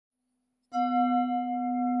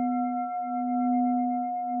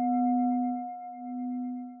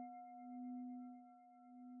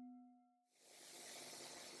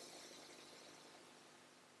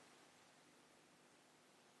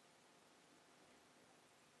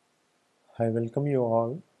I welcome you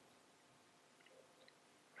all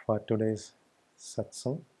for today's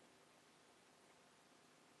Satsang.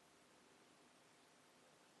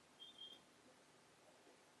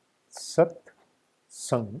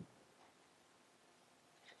 Satsang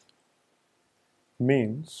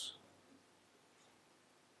means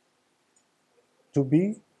to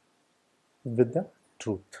be with the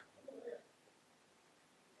truth.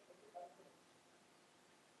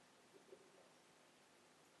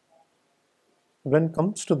 When it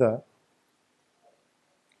comes to the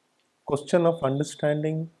question of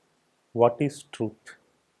understanding what is truth,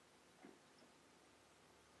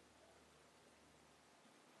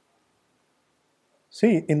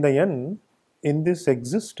 see, in the end, in this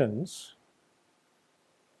existence,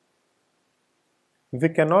 we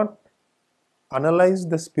cannot analyze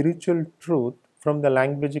the spiritual truth from the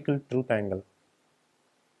languagical truth angle.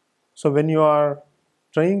 So when you are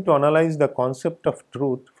trying to analyze the concept of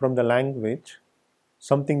truth from the language,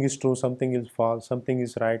 something is true, something is false, something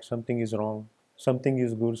is right, something is wrong, something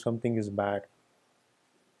is good, something is bad.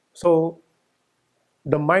 So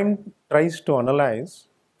the mind tries to analyze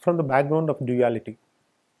from the background of duality.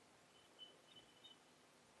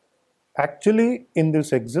 Actually, in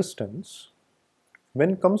this existence, when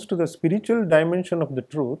it comes to the spiritual dimension of the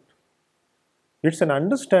truth, it's an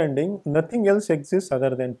understanding nothing else exists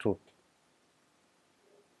other than truth.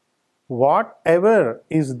 Whatever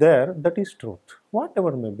is there, that is truth.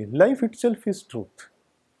 Whatever may be, life itself is truth.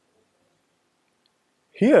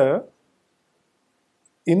 Here,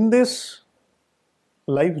 in this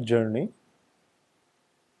life journey,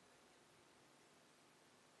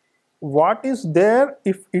 what is there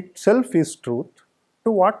if itself is truth,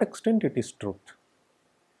 to what extent it is truth?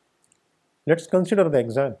 Let's consider the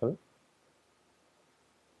example.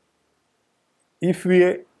 If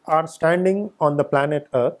we are standing on the planet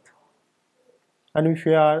Earth and if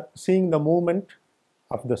we are seeing the movement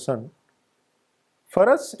of the sun, for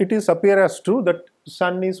us it is appear as true that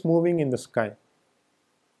sun is moving in the sky.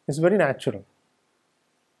 It's very natural.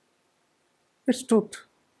 It's truth.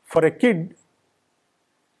 For a kid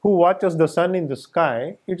who watches the sun in the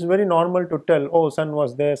sky, it's very normal to tell, oh, sun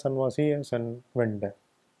was there, sun was here, sun went there.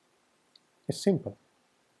 It's simple.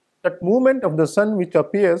 That movement of the sun which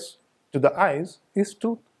appears to the eyes is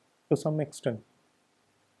truth to some extent.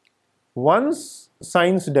 Once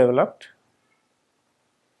science developed,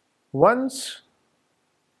 once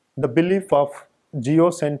the belief of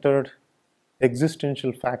geocentered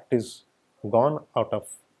existential fact is gone out of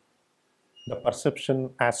the perception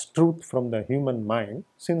as truth from the human mind,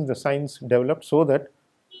 since the science developed so that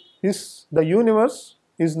the universe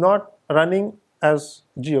is not running as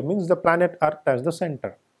geo, means the planet Earth as the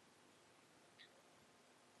center.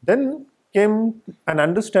 Then came an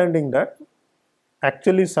understanding that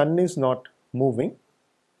actually sun is not moving,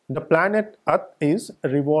 the planet Earth is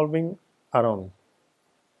revolving around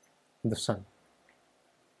the sun.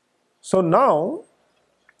 So now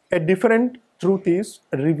a different truth is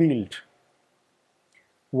revealed.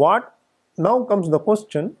 Now comes the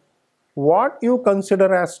question, what you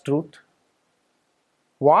consider as truth,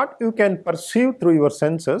 what you can perceive through your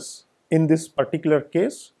senses, in this particular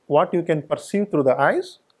case, what you can perceive through the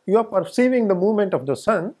eyes, you are perceiving the movement of the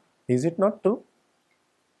sun, is it not true?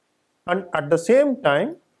 And at the same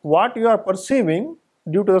time, what you are perceiving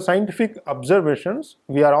due to the scientific observations,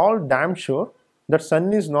 we are all damn sure that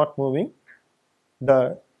sun is not moving.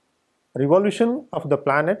 The revolution of the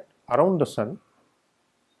planet around the sun,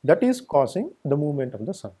 that is causing the movement of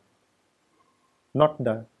the sun, not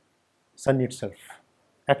the sun itself.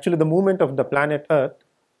 Actually, the movement of the planet Earth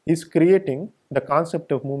is creating the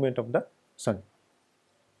concept of movement of the sun.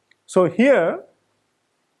 So here,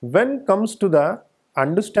 when it comes to the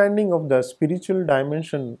understanding of the spiritual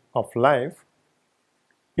dimension of life,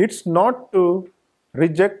 it's not to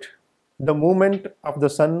reject the movement of the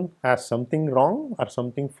sun as something wrong or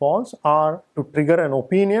something false, or to trigger an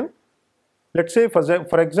opinion. Let's say,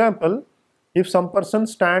 for example, if some person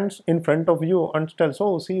stands in front of you and tells,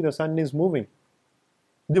 oh, see, the sun is moving,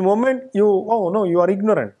 the moment oh no, you are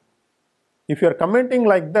ignorant. If you are commenting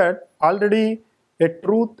like that, already a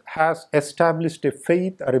truth has established a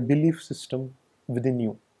faith or a belief system within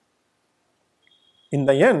you. In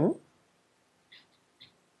the end,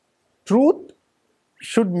 truth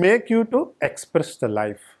should make you to express the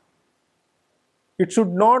life. It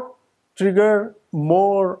should not trigger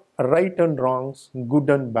more right and wrongs, good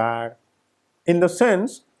and bad, in the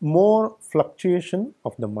sense more fluctuation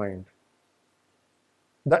of the mind.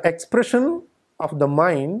 The expression of the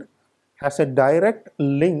mind has a direct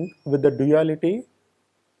link with the duality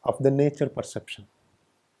of the nature perception.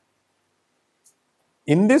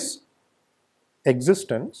 In this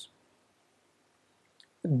existence,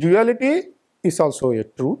 Duality is also a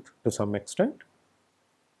truth to some extent.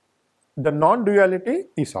 The non-duality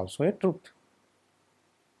is also a truth.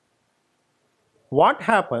 What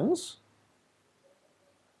happens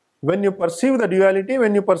when you perceive the duality,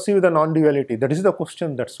 when you perceive the non-duality? That is the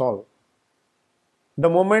question, that's all. The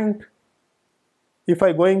moment, if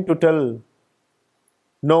I going to tell,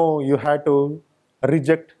 no, you have to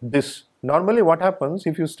reject this. Normally what happens,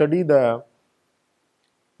 if you study the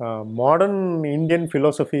modern Indian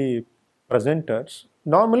philosophy presenters,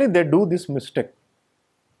 normally they do this mistake.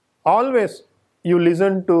 Always you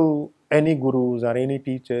listen to any gurus or any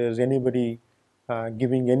teachers, anybody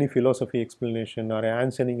giving any philosophy explanation or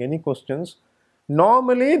answering any questions,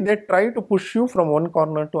 normally they try to push you from one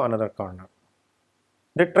corner to another corner.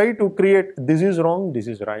 They try to create, this is wrong, this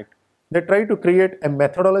is right. They try to create a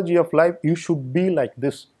methodology of life, you should be like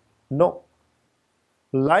this. No.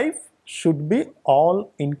 Life should be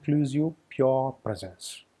all-inclusive, pure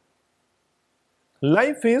presence.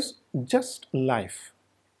 Life is just life.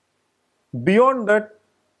 Beyond that,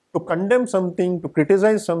 to condemn something, to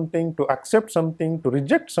criticize something, to accept something, to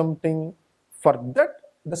reject something, for that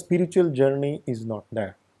the spiritual journey is not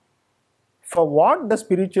there. For what the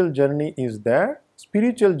spiritual journey is there?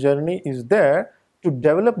 Spiritual journey is there to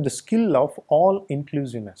develop the skill of all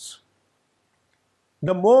inclusiveness.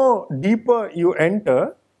 The more deeper you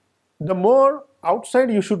enter, the more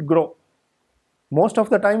outside you should grow. Most of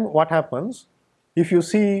the time what happens, if you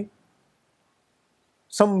see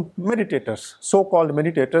some meditators, so-called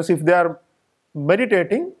meditators, if they are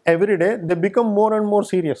meditating every day, they become more and more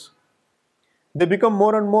serious. They become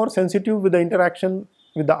more and more sensitive with the interaction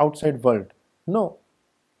with the outside world. No.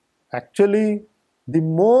 Actually, the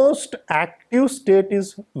most active state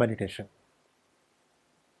is meditation,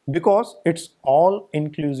 because it's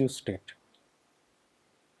all-inclusive state.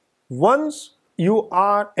 Once you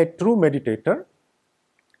are a true meditator,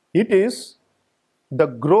 it is the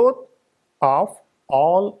growth of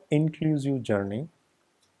all-inclusive journey.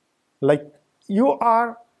 Like you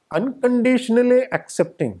are unconditionally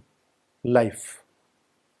accepting life.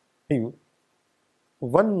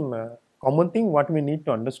 One common thing what we need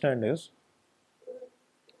to understand is,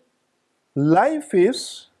 life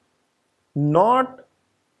is not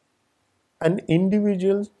an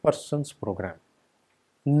individual person's program.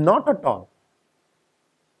 Not at all.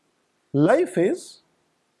 Life is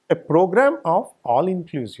a program of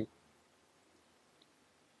all-inclusive,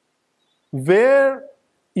 where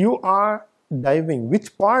you are diving,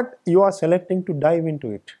 which part you are selecting to dive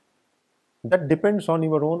into it, that depends on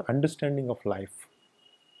your own understanding of life.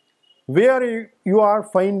 Where you are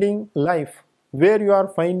finding life, where you are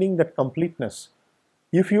finding that completeness.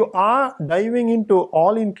 If you are diving into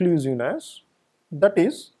all-inclusiveness, that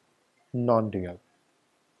is non-dual.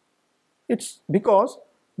 It's because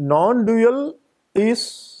non-dual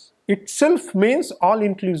is itself means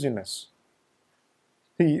all-inclusiveness.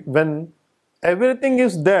 See, when everything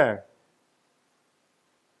is there,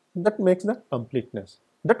 that makes the completeness.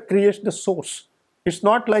 That creates the source. It's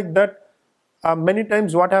not like that. Many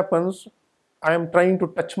times what happens, I am trying to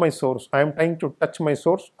touch my source. I am trying to touch my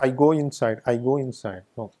source. I go inside. I go inside.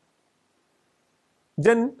 No.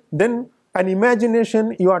 Then an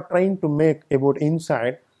imagination you are trying to make about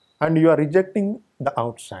inside, and you are rejecting the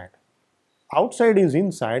outside. Outside is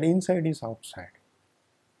inside. Inside is outside.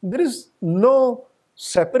 There is no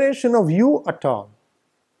separation of you at all.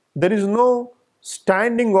 There is no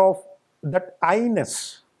standing of that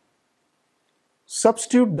I-ness.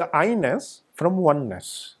 Substitute the I-ness from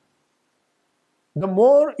oneness. The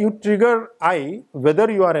more you trigger I,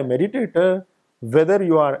 whether you are a meditator, whether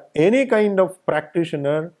you are any kind of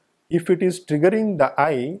practitioner, if it is triggering the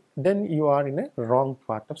I, then you are in a wrong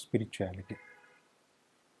path of spirituality.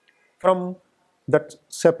 From that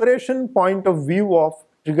separation point of view of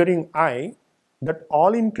triggering I, that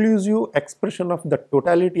all-inclusive expression of the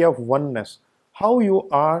totality of oneness, how you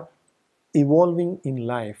are evolving in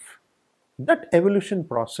life, that evolution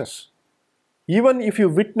process. Even if you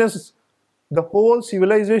witness the whole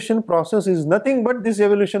civilization process is nothing but this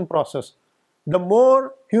evolution process. The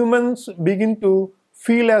more humans begin to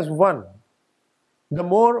feel as one, the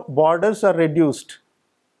more borders are reduced,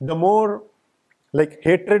 the more like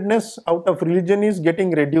hatredness out of religion is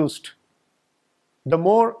getting reduced, the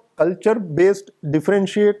more culture-based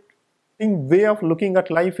differentiating way of looking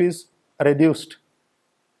at life is reduced.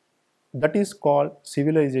 That is called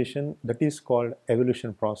civilization, that is called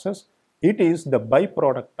evolution process. It is the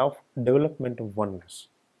byproduct of development of oneness.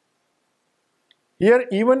 Here,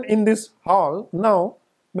 even in this hall, now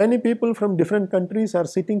many people from different countries are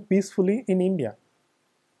sitting peacefully in India.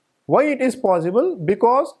 Why it is possible?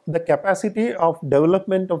 Because the capacity of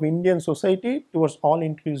development of Indian society towards all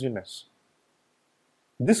inclusiveness.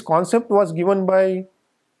 This concept was given by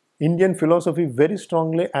Indian philosophy very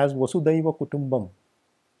strongly as Vasudhaiva Kutumbam.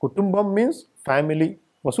 Kutumbam means family.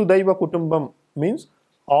 Vasudhaiva Kutumbam means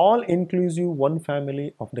all inclusive one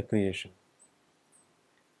family of the creation.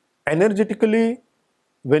 Energetically,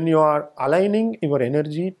 when you are aligning your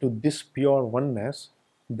energy to this pure oneness,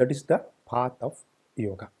 that is the path of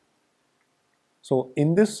yoga. So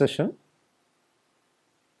in this session,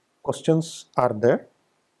 questions are there,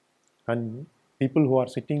 and people who are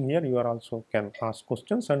sitting here, you are also can ask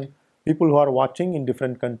questions, and people who are watching in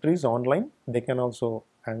different countries online, they can also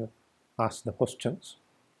ask the questions.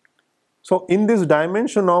 So in this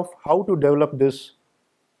dimension of how to develop this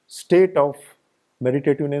state of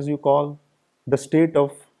meditativeness, you call, the state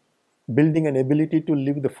of building an ability to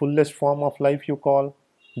live the fullest form of life, you call,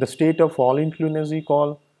 the state of all-inclusiveness, you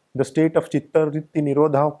call, the state of chitta vritti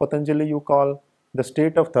nirodha of Patanjali, you call, the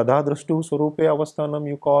state of tadadrashtu swarupe avasthanam,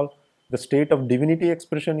 you call, the state of divinity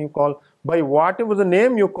expression, you call. By whatever the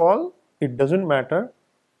name you call, it doesn't matter.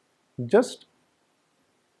 Just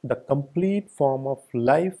the complete form of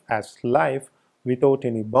life as life, without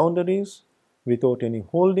any boundaries, without any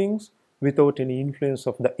holdings, without any influence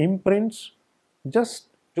of the imprints, just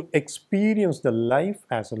to experience the life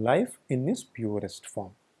as a life in its purest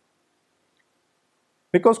form.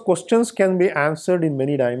 Because questions can be answered in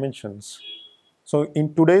many dimensions. So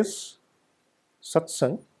in today's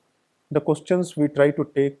satsang, the questions we try to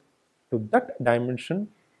take to that dimension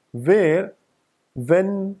where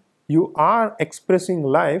when you are expressing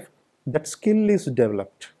life, that skill is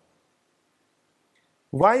developed.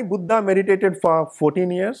 Why Buddha meditated for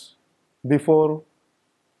 14 years before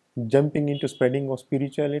jumping into spreading of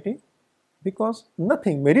spirituality? Because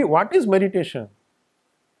nothing. What is meditation?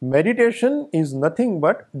 Meditation is nothing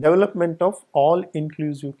but development of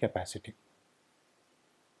all-inclusive capacity.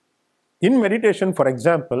 In meditation, for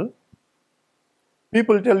example,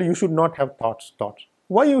 people tell you should not have thoughts.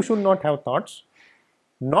 Why you should not have thoughts?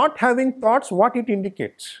 Not having thoughts, what it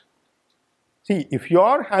indicates? See, if you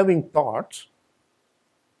are having thoughts,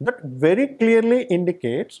 that very clearly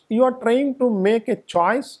indicates you are trying to make a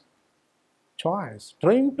choice,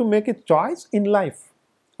 trying to make a choice in life,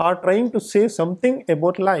 or trying to say something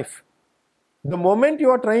about life. The moment you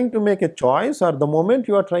are trying to make a choice, or the moment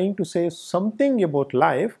you are trying to say something about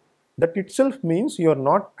life, that itself means you are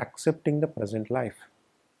not accepting the present life.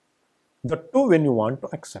 The two when you want to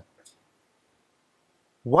accept.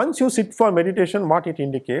 Once you sit for meditation, what it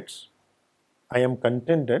indicates? I am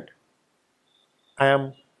contented. I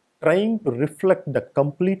am trying to reflect the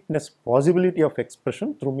completeness possibility of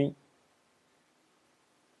expression through me.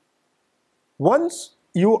 Once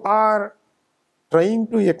you are trying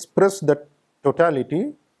to express that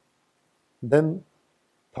totality, then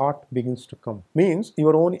thought begins to come. Means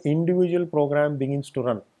your own individual program begins to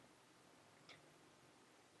run,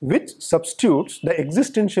 which substitutes the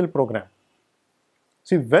existential program.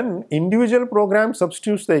 See, when individual program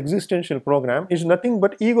substitutes the existential program, is nothing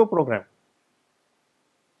but ego program.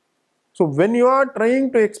 So when you are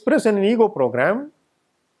trying to express an ego program,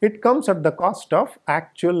 it comes at the cost of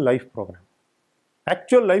actual life program.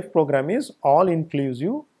 Actual life program is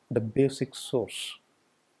all-inclusive, the basic source.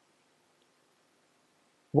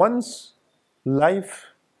 Once life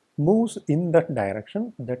moves in that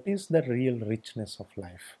direction, that is the real richness of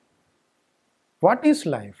life. What is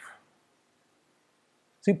life?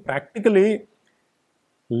 See, practically,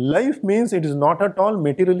 life means it is not at all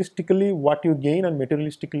materialistically what you gain and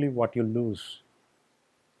materialistically what you lose.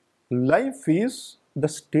 Life is the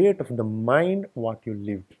state of the mind what you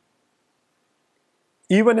lived.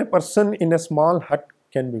 Even a person in a small hut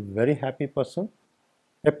can be a very happy person.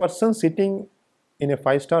 A person sitting in a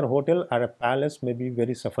 5-star hotel or a palace may be a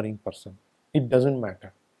very suffering person. It doesn't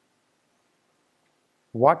matter.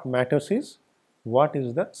 What matters is what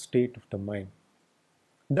is the state of the mind.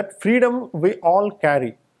 That freedom we all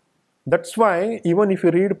carry. That's why even if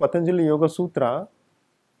you read Patanjali Yoga Sutra,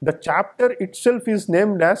 the chapter itself is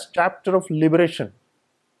named as chapter of liberation.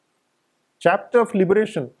 Chapter of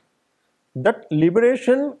liberation. That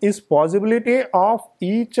liberation is possibility of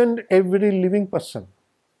each and every living person.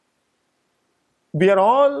 We are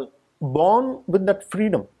all born with that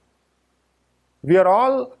freedom. We are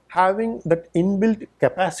all having that inbuilt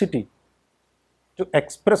capacity to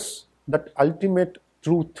express that ultimate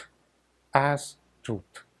truth as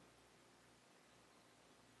truth.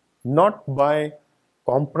 Not by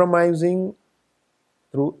compromising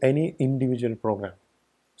through any individual program.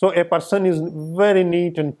 So a person is very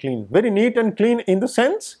neat and clean. Very neat and clean in the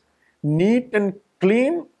sense, neat and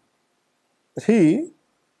clean, he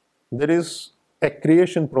there is a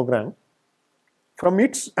creation program. From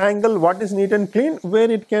its angle, what is neat and clean, where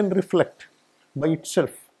it can reflect by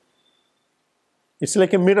itself. It's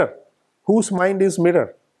like a mirror. Whose mind is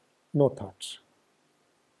mirror? No thoughts.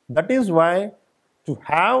 That is why to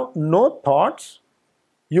have no thoughts,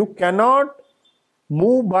 you cannot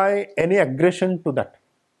move by any aggression to that.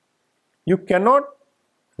 You cannot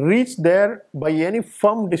reach there by any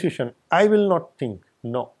firm decision. I will not think.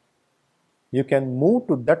 No. You can move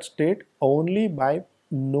to that state only by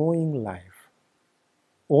knowing life.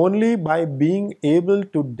 Only by being able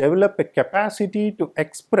to develop a capacity to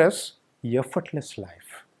express effortless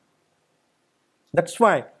life. That's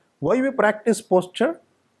why we practice posture?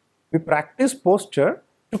 We practice posture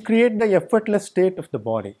to create the effortless state of the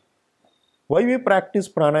body. Why we practice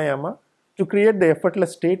pranayama? To create the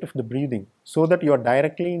effortless state of the breathing, so that you are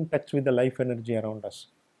directly in touch with the life energy around us.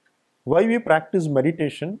 Why we practice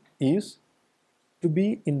meditation is to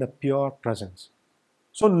be in the pure presence.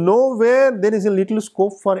 So nowhere there is a little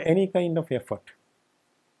scope for any kind of effort.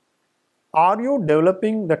 Are you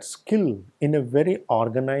developing that skill in a very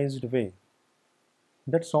organized way?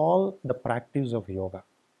 That's all the practice of yoga.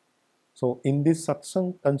 So in this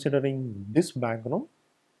satsang, considering this background,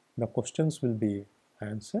 the questions will be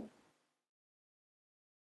answered.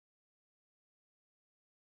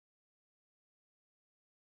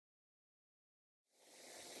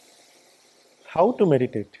 How to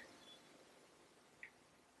meditate?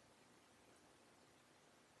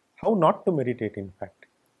 How not to meditate, in fact?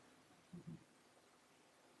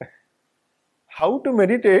 How to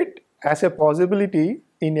meditate as a possibility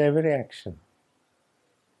in every action.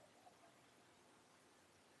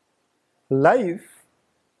 Life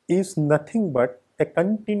is nothing but a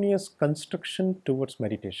continuous construction towards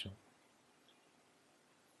meditation.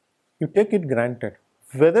 You take it granted.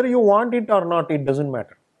 Whether you want it or not, it doesn't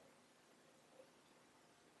matter.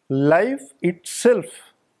 Life itself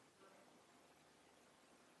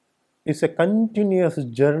is a continuous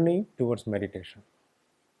journey towards meditation.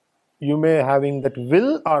 You may having that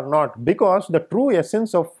will or not, because the true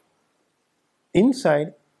essence of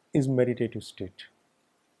inside is meditative state.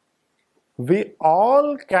 We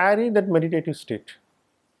all carry that meditative state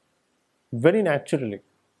very naturally.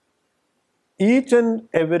 Each and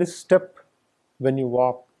every step when you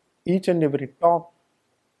walk, each and every talk,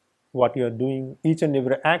 what you are doing, each and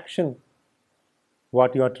every action,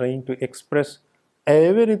 what you are trying to express,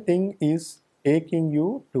 everything is taking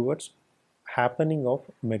you towards happening of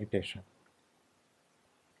meditation.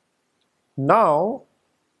 Now,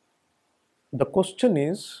 the question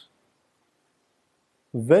is,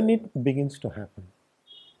 when it begins to happen?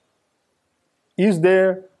 Is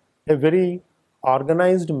there a very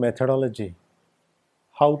organized methodology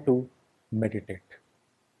how to meditate?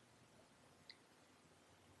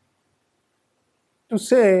 To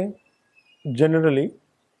say generally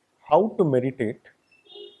how to meditate,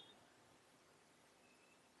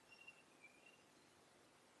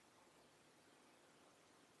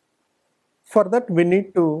 for that we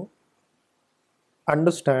need to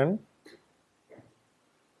understand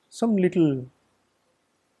some little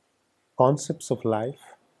concepts of life,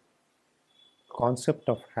 concept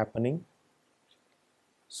of happening,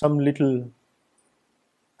 some little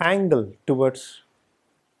angle towards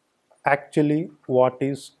actually what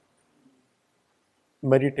is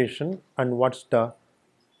meditation and what's the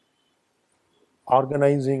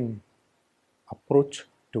organizing approach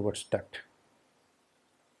towards that.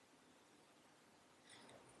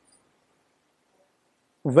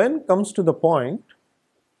 When comes to the point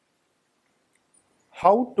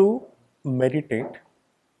how to meditate,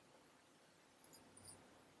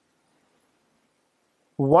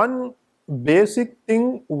 one basic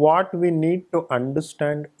thing what we need to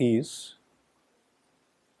understand is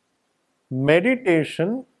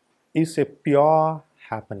meditation is a pure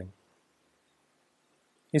happening.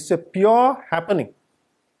 It's a pure happening.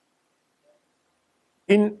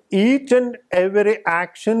 In each and every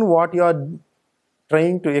action what you are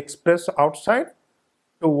trying to express outside,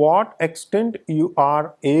 to what extent you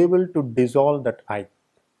are able to dissolve that I,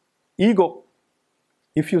 ego.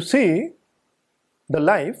 If you see the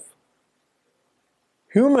life,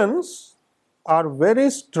 humans are very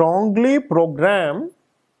strongly programmed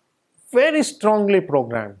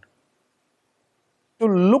to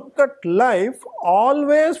look at life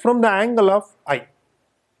always from the angle of I.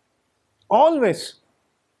 Always.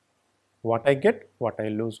 What I get, what I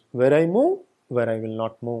lose. Where I move, where I will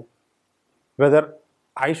not move. Whether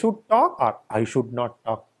I should talk or I should not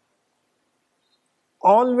talk.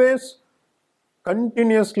 Always,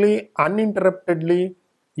 continuously, uninterruptedly,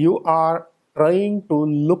 you are trying to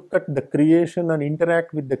look at the creation and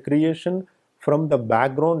interact with the creation from the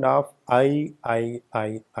background of I.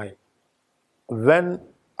 When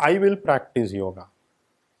I will practice yoga,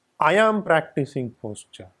 I am practicing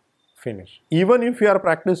posture. Finish. Even if you are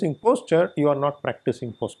practicing posture, you are not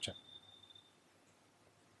practicing posture.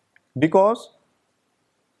 Because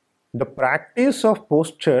the practice of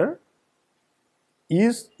posture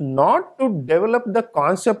is not to develop the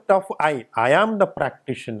concept of I am the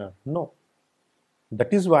practitioner. No.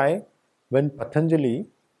 That is why when Patanjali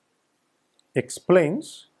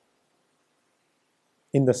explains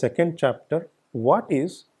in the second chapter what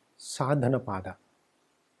is sadhana pada,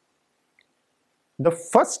 the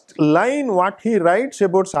first line what he writes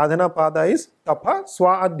about sadhana pada is tapa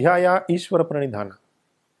swa-adhyaya ishvara pranidhana.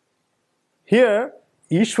 Here,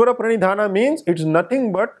 Ishvara Pranidhana means it's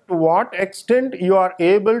nothing but to what extent you are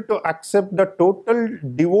able to accept the total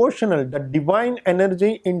devotional, the divine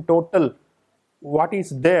energy in total, what is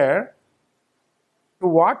there, to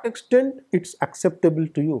what extent it's acceptable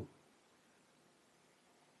to you.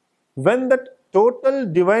 When that total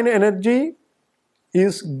divine energy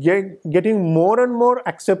is getting more and more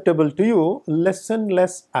acceptable to you, less and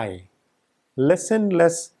less I, less and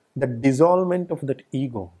less the dissolvement of that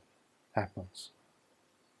ego happens.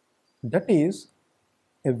 That is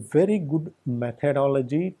a very good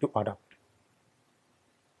methodology to adopt.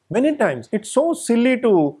 Many times it's so silly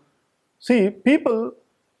to see people,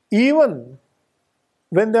 even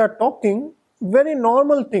when they are talking, very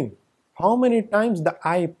normal thing. How many times the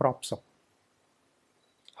I props up?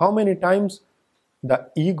 How many times the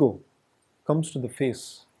ego comes to the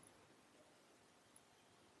face?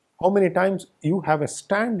 How many times you have a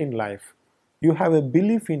stand in life, you have a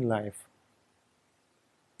belief in life?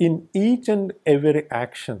 In each and every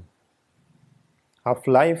action of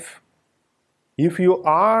life, if you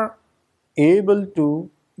are able to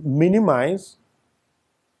minimize.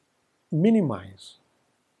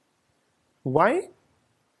 Why?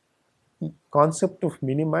 Concept of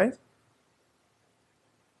minimize.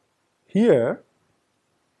 Here,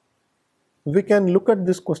 we can look at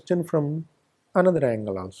this question from another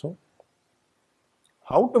angle also.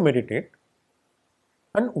 How to meditate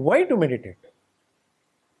and why to meditate?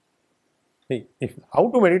 If how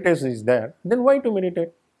to meditate is there, then why to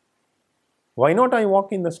meditate? Why not I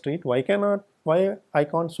walk in the street? Why I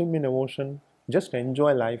can't swim in the ocean? Just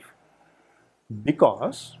enjoy life.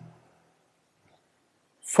 Because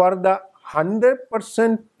for the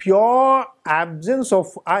 100% pure absence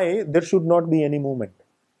of I, there should not be any movement.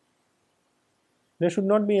 There should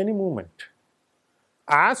not be any movement.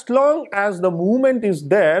 As long as the movement is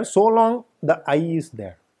there, so long the I is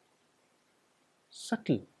there.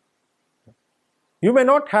 Subtle. You may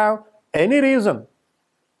not have any reason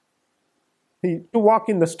to walk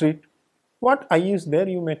in the street. What I is there,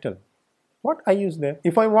 you may tell. What I is there?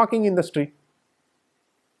 If I am walking in the street,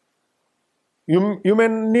 you may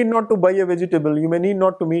need not to buy a vegetable, you may need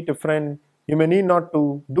not to meet a friend, you may need not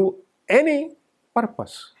to do any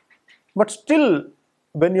purpose. But still,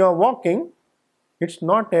 when you are walking, it's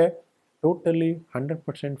not a totally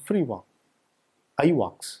 100% free walk. I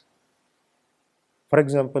walks. For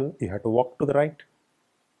example, you have to walk to the right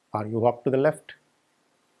or you walk to the left.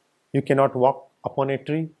 You cannot walk upon a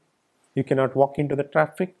tree. You cannot walk into the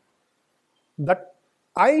traffic. That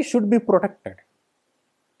I should be protected.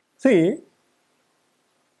 See,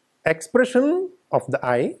 expression of the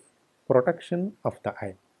I, protection of the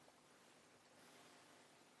I.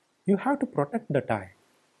 You have to protect that I.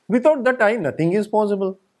 Without that I, nothing is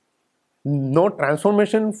possible. No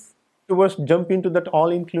transformation towards jump into that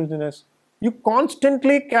all-inclusiveness. You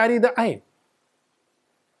constantly carry the I.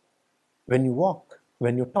 When you walk,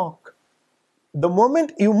 when you talk, the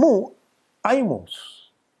moment you move, I moves.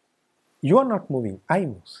 You are not moving, I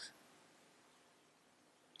moves.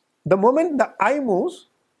 The moment the I moves,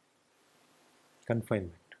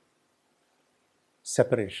 confinement,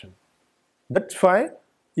 separation. That's why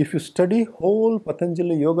if you study whole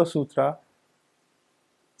Patanjali Yoga Sutra,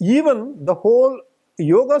 even the whole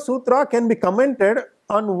Yoga Sutra can be commented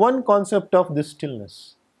on one concept of this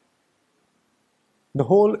stillness. The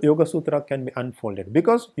whole Yoga Sutra can be unfolded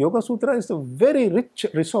because Yoga Sutra is a very rich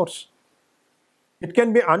resource. It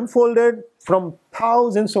can be unfolded from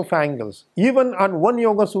thousands of angles. Even on one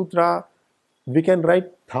Yoga Sutra, we can write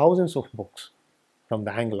thousands of books. From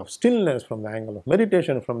the angle of stillness, from the angle of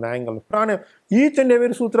meditation, from the angle of pranayama. Each and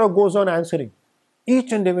every sutra goes on answering.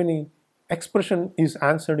 Each and every expression is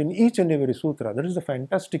answered in each and every sutra. That is a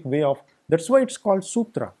fantastic way of, that's why it's called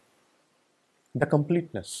sutra. The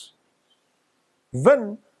completeness.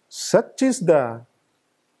 When such is the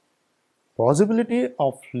possibility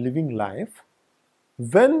of living life,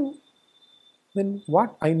 then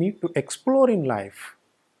what I need to explore in life?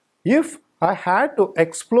 If I had to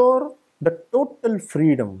explore the total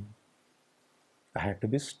freedom. I had to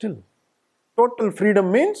be still. Total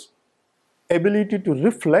freedom means ability to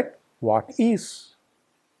reflect what is.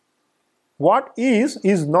 What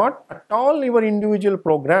is not at all your individual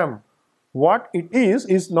program. What it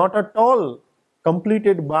is not at all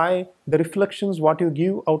completed by the reflections what you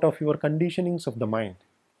give out of your conditionings of the mind.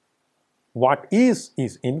 What is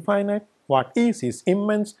infinite, what is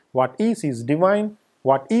immense, what is divine,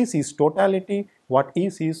 what is totality, what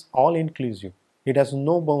is all inclusive. It has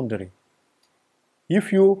no boundary.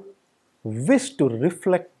 If you wish to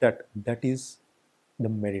reflect that, that is the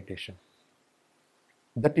meditation.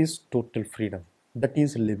 That is total freedom. That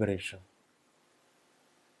is liberation.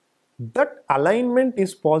 That alignment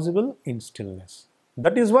is possible in stillness.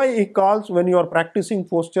 That is why he calls, when you are practicing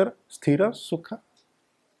posture, sthira sukha.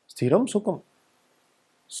 Sthiram sukham.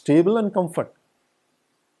 Stable and comfort.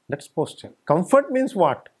 That's posture. Comfort means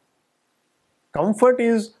what? Comfort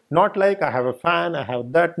is not like I have a fan, I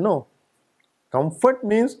have that. No. Comfort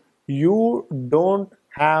means you don't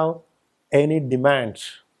have any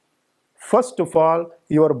demands. First of all,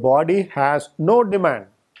 your body has no demand.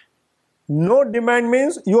 No demand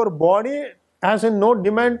means your body has no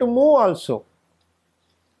demand to move also.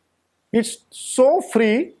 It's so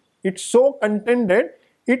free, it's so contented,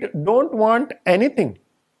 it don't want anything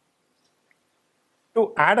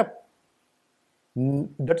to add up.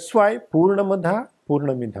 That's why Purnamadha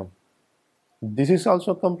Purnamidham. This is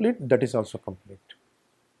also complete, that is also complete.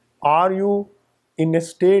 Are you in a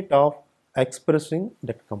state of expressing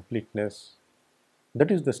that completeness?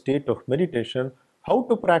 That is the state of meditation. How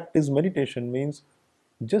to practice meditation means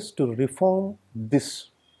just to reform this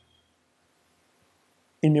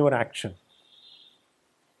in your action.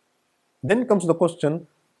 Then comes the question,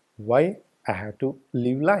 why I have to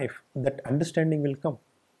live life? That understanding will come.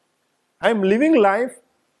 I am living life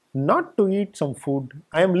not to eat some food.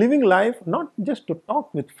 I am living life not just to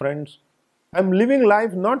talk with friends. I am living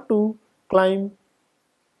life not to climb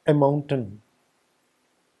a mountain.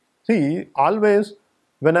 See, always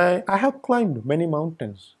when I have climbed many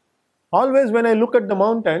mountains. Always when I look at the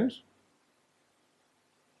mountains,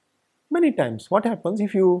 many times what happens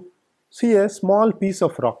if you see a small piece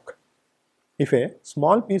of rock? If a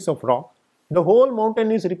small piece of rock, the whole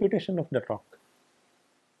mountain is repetition of that rock.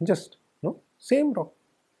 Just, same rock.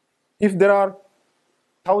 If there are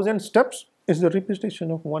 1,000 steps, it's the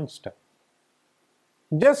repetition of one step.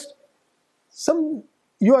 Just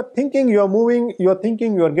you are thinking, you are moving, you are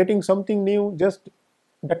thinking, you are getting something new, just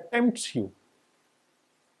that tempts you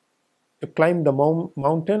to climb the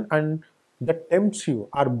mountain, and that tempts you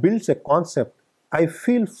or builds a concept. I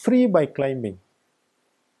feel free by climbing.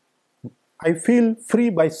 I feel free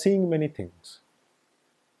by seeing many things.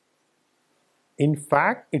 In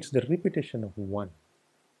fact, it's the repetition of one.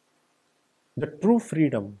 The true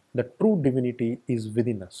freedom, the true divinity is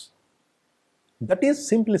within us. That is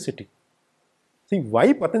simplicity. See,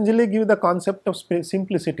 why Patanjali give the concept of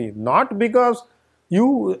simplicity? Not because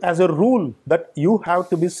you, as a rule, that you have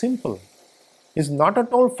to be simple. It's not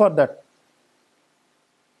at all for that.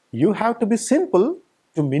 You have to be simple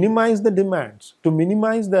to minimize the demands, to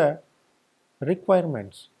minimize the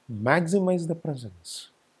requirements, maximize the presence.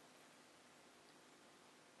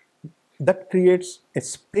 That creates a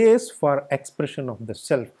space for expression of the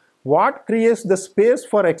self. What creates the space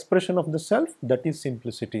for expression of the self? That is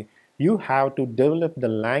simplicity. You have to develop the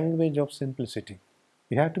language of simplicity.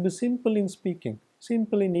 You have to be simple in speaking,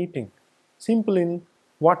 simple in eating, simple in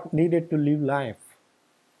what needed to live life.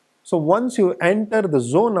 So once you enter the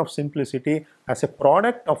zone of simplicity, as a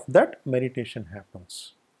product of that, meditation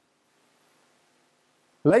happens.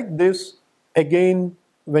 Like this, again,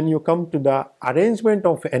 when you come to the arrangement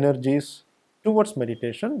of energies towards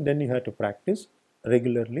meditation, then you have to practice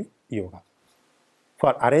regularly yoga.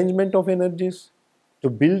 For arrangement of energies, to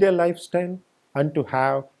build a lifestyle, and to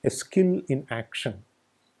have a skill in action.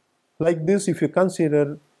 Like this, if you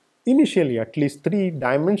consider initially at least 3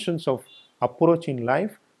 dimensions of approach in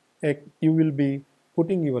life, you will be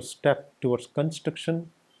putting your step towards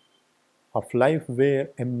construction of life where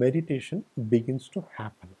a meditation begins to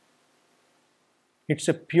happen. It's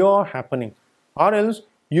a pure happening, or else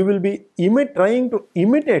you will be trying to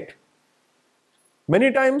imitate.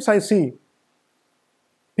 Many times I see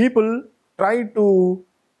people try to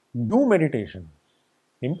do meditation.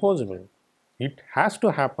 Impossible. It has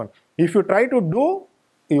to happen. If you try to do,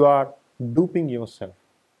 you are duping yourself.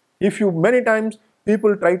 Many times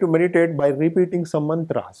people try to meditate by repeating some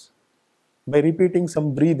mantras, by repeating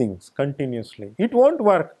some breathings continuously. It won't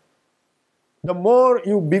work. The more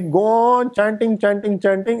you go on chanting,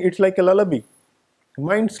 it's like a lullaby.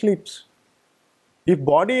 Mind sleeps. If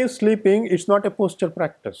body is sleeping, it's not a posture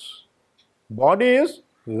practice. Body is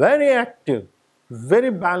very active,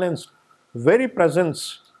 very balanced, very present,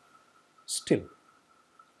 still.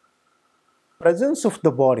 Presence of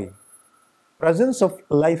the body, presence of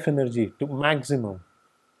life energy to maximum,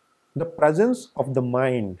 the presence of the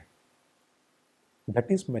mind,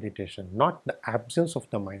 that is meditation, not the absence of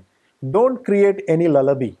the mind. Don't create any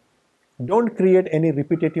lullaby. Don't create any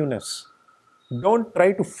repetitiveness. Don't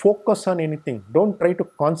try to focus on anything. Don't try to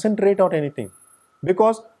concentrate on anything.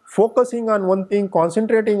 Because focusing on one thing,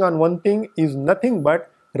 concentrating on one thing is nothing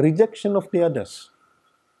but rejection of the others.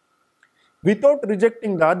 Without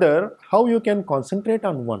rejecting the other, how you can concentrate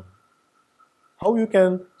on one? How you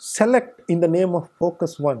can select in the name of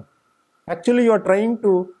focus one? Actually, you are trying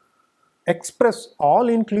to express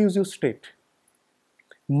all-inclusive state.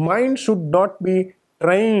 Mind should not be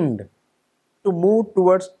trained to move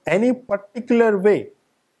towards any particular way.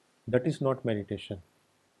 That is not meditation.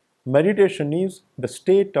 Meditation is the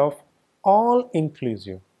state of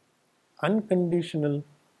all-inclusive, unconditional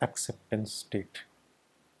acceptance state.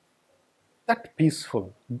 That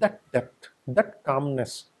peaceful, that depth, that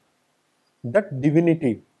calmness, that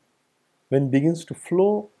divinity, when begins to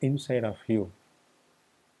flow inside of you,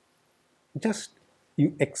 just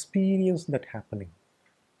you experience that happening.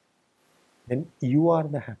 Then you are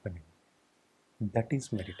the happening. That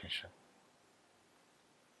is meditation.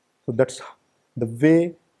 So that's the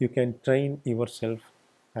way you can train yourself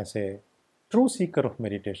as a true seeker of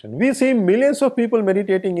meditation. We see millions of people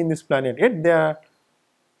meditating in this planet, yet they are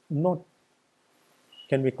not,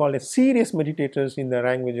 can we call it, serious meditators in the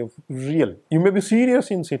language of real. You may be serious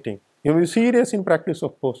in sitting, you may be serious in practice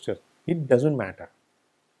of posture. It doesn't matter.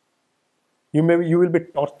 You will be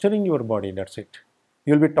torturing your body, that's it.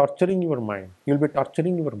 You will be torturing your mind. You will be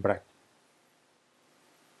torturing your breath.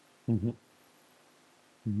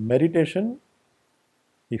 Meditation,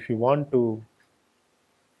 if you want to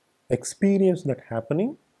experience that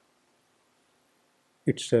happening,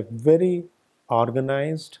 it's a very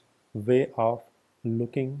organized way of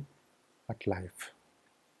looking at life.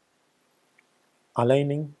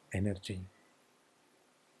 Aligning energy.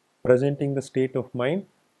 Presenting the state of mind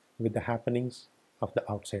with the happenings of the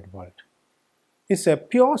outside world. It's a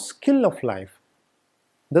pure skill of life.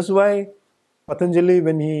 That's why Patanjali,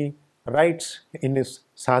 when he writes in his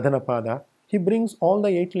Sadhana Pada, he brings all the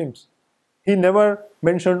 8 limbs. He never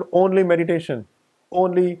mentioned only meditation,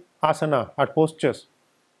 only asana or postures.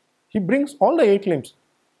 He brings all the 8 limbs.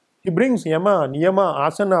 He brings yama, niyama,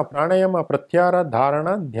 asana, pranayama, pratyahara,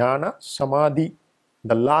 dharana, dhyana, samadhi,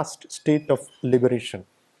 the last state of liberation.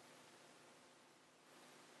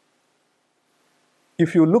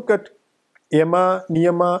 If you look at yama,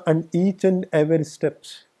 niyama and each and every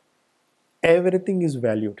steps, everything is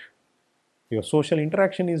valued. Your social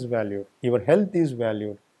interaction is valued. Your health is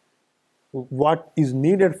valued. What is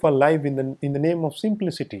needed for life in the name of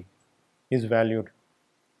simplicity is valued.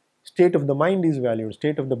 State of the mind is valued.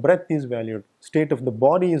 State of the breath is valued. State of the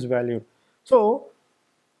body is valued. So,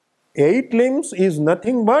 8 limbs is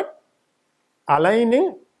nothing but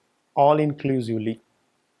aligning all inclusively.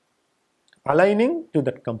 Aligning to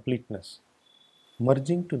that completeness.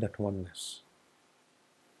 Merging to that oneness.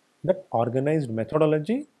 That organized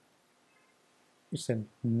methodology is a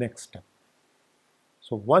next step.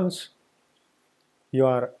 So once you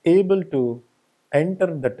are able to enter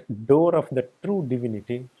that door of the true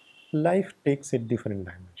divinity, life takes a different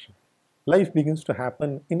dimension. Life begins to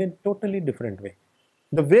happen in a totally different way.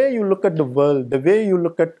 The way you look at the world, the way you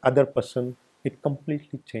look at other person, it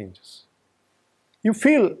completely changes. You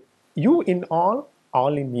feel you in all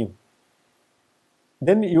in you.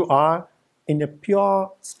 Then you are in a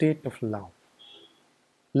pure state of love.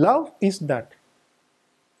 Love is that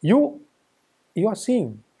you are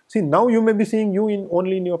seeing. See, now you may be seeing you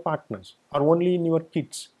only in your partners, or only in your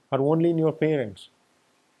kids, or only in your parents.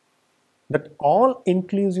 That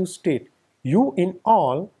all-inclusive state, you in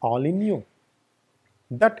all in you.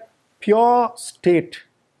 That pure state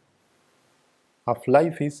of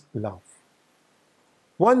life is love.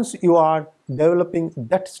 Once you are developing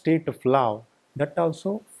that state of love, that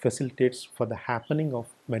also facilitates for the happening of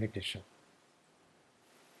meditation.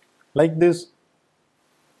 Like this,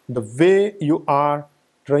 the way you are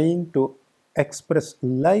trying to express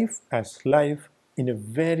life as life in a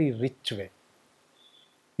very rich way.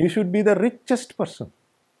 You should be the richest person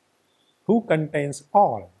who contains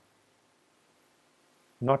all,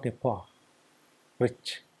 not a poor,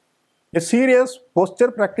 rich. A serious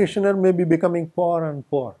posture practitioner may be becoming poor and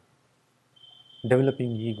poor,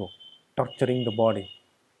 developing ego, torturing the body.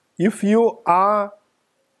 If you are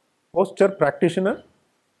posture practitioner,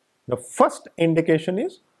 the first indication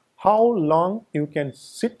is how long you can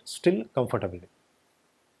sit still comfortably.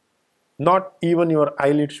 Not even your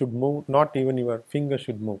eyelid should move, not even your finger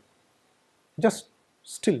should move. Just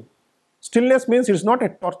still. Stillness means it's not a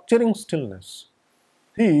torturing stillness.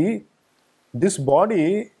 See, this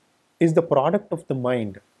body is the product of the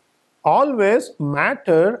mind. Always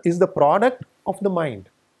matter is the product of the mind.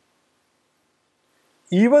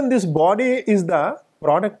 Even this body is the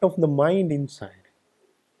product of the mind inside.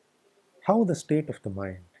 How the state of the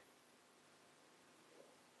mind?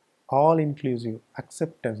 All inclusive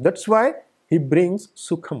acceptance. That's why he brings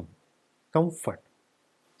sukham, comfort,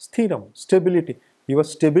 sthiram, stability. Your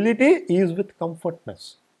stability is with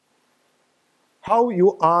comfortness. How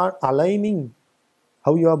you are aligning,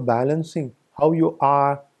 how you are balancing, how you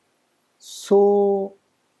are so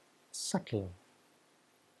subtle.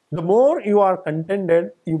 The more you are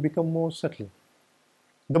contented, you become more subtle.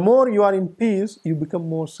 The more you are in peace, you become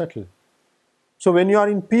more subtle. So when you are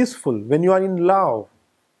in peaceful, when you are in love,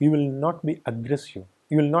 you will not be aggressive.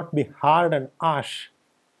 You will not be hard and harsh.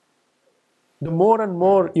 The more and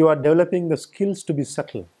more you are developing the skills to be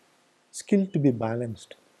subtle, skill to be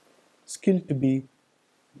balanced, skill to be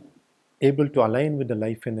able to align with the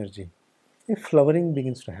life energy, a flowering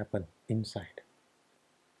begins to happen inside.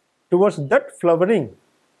 Towards that flowering,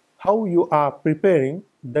 how you are preparing,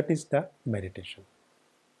 that is the meditation.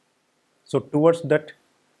 So towards that,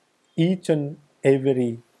 each and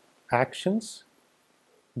every actions,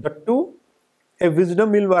 the two, a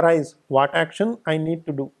wisdom will arise. What action I need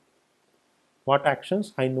to do? What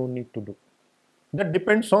actions I no need to do? That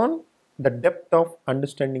depends on the depth of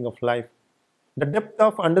understanding of life. The depth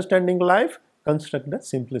of understanding life constructs the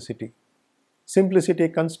simplicity. Simplicity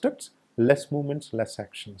constructs less movements, less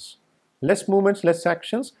actions. Less movements, less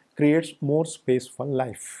actions creates more space for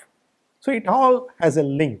life. So it all has a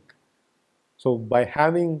link. So by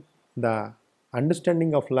having the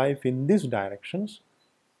understanding of life in these directions,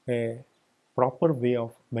 a proper way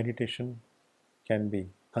of meditation can be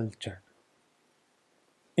cultured.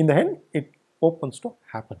 In the end, it opens to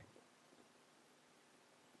happening.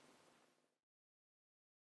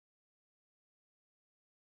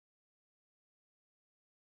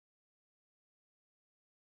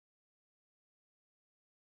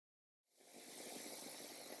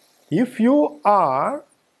 If you are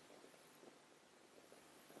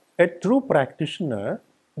a true practitioner,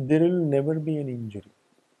 there will never be an injury.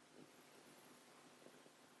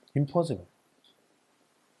 Impossible.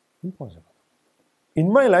 Impossible.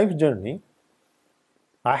 In my life journey,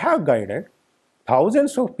 I have guided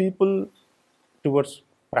thousands of people towards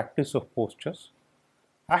practice of postures.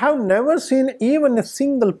 I have never seen even a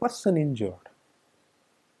single person injured.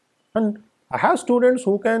 And I have students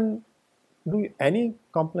who can do any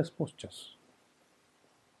complex postures.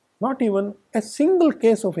 Not even a single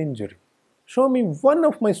case of injury. Show me one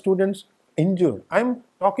of my students injured. I am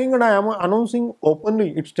talking and I am announcing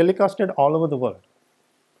openly. It's telecasted all over the world.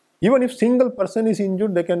 Even if single person is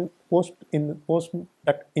injured, they can post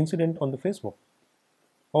that incident on the Facebook.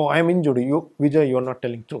 Oh, I am injured. You, Vijay, you are not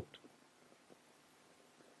telling truth.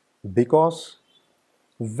 Because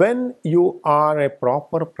when you are a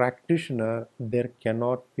proper practitioner, there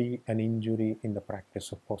cannot be an injury in the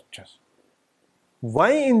practice of postures.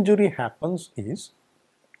 Why injury happens is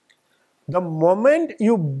the moment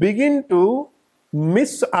you begin to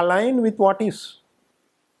misalign with what is.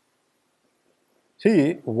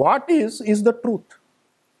 See, what is the truth.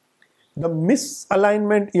 The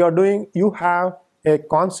misalignment you are doing, you have a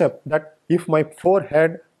concept that if my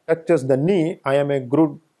forehead touches the knee, I am a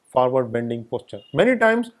good forward bending posture. Many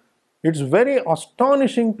times it's very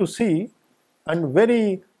astonishing to see and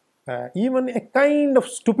very even a kind of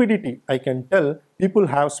stupidity. I can tell people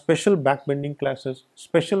have special back bending classes,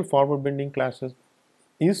 special forward bending classes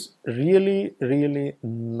is really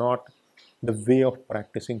not the way of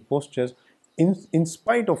practicing postures. In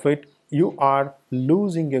spite of it, you are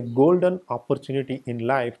losing a golden opportunity in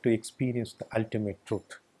life to experience the ultimate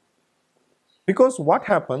truth. Because what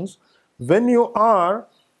happens when you are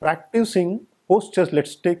practicing postures,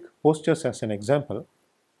 let's take postures as an example.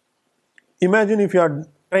 Imagine if you are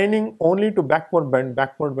training only to backward bend,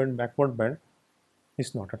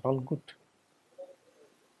 it's not at all good.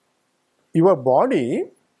 Your body,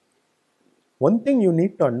 one thing you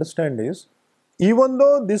need to understand is, even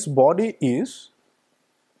though this body is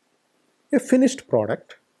a finished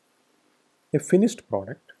product, in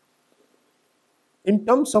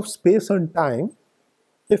terms of space and time,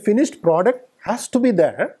 a finished product has to be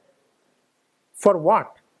there for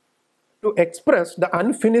what? To express the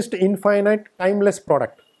unfinished, infinite, timeless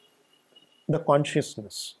product, the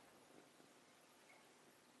consciousness.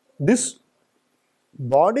 This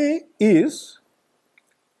body is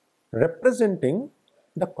representing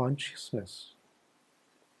the consciousness.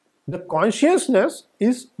 The consciousness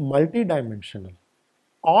is multidimensional,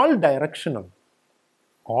 all directional,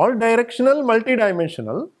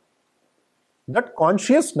 multidimensional. That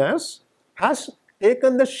consciousness has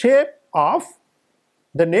taken the shape of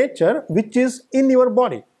the nature which is in your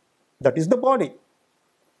body. That is the body.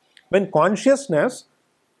 When consciousness,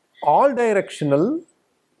 all directional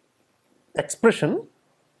expression,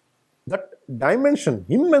 that dimension,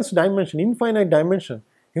 immense dimension, infinite dimension,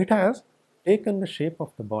 it has taken the shape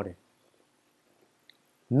of the body.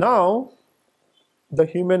 Now the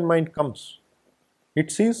human mind comes.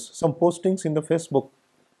 It sees some postings in the Facebook.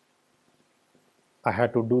 I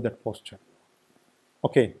had to do that posture.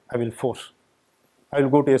 Okay, I will force. I will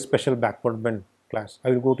go to a special backward bend class.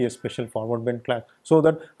 I will go to a special forward bend class so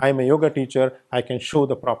that I am a yoga teacher. I can show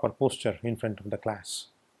the proper posture in front of the class.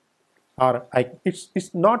 Or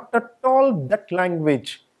it's not at all that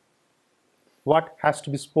language what has to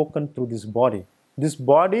be spoken through this body. This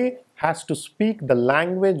body has to speak the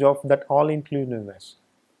language of that all-inclusiveness.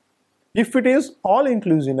 If it is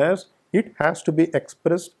all-inclusiveness, it has to be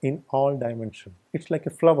expressed in all dimensions. It's like a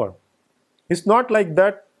flower. It's not like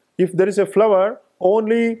that if there is a flower,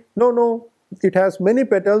 only, no, it has many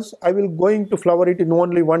petals, I will going to flower it in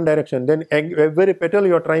only one direction. Then every petal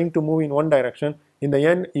you are trying to move in one direction. In the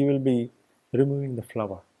end, you will be removing the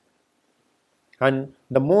flower. And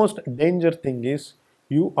the most dangerous thing is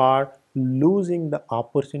you are losing the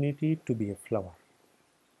opportunity to be a flower.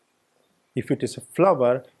 If it is a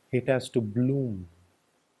flower, it has to bloom.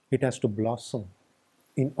 It has to blossom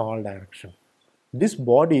in all directions. This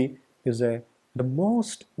body is the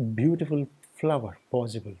most beautiful flower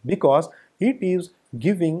possible because it is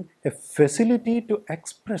giving a facility to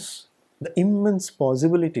express the immense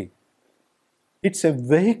possibility. It's a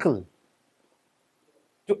vehicle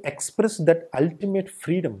to express that ultimate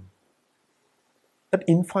freedom. That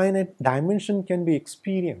infinite dimension can be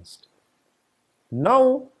experienced.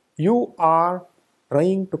 Now you are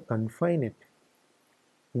trying to confine it.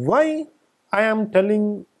 Why I am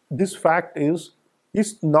telling this fact is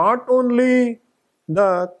not only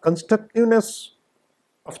the constructiveness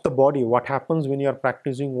of the body, what happens when you are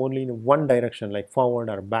practicing only in one direction like forward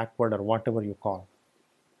or backward or whatever you call.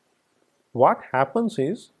 What happens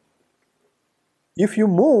is, if you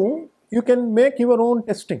move, you can make your own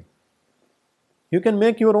testing. You can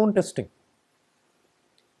make your own testing.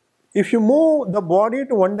 If you move the body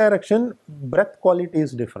to one direction, breath quality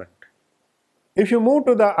is different. If you move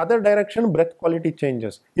to the other direction, breath quality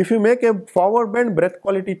changes. If you make a forward bend, breath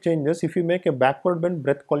quality changes. If you make a backward bend,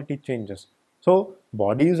 breath quality changes. So,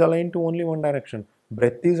 body is aligned to only one direction.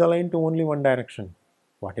 Breath is aligned to only one direction.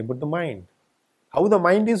 What about the mind? How the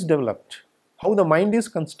mind is developed? How the mind is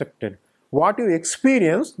constructed? What you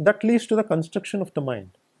experience, that leads to the construction of the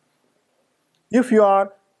mind. If you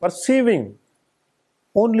are perceiving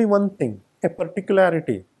only one thing, a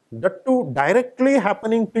particularity, that too directly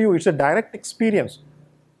happening to you, it's a direct experience.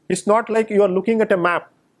 It's not like you are looking at a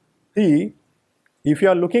map. See, if you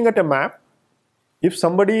are looking at a map, if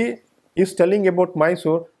somebody is telling about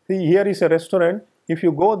Mysore, see, here is a restaurant, if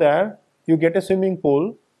you go there, you get a swimming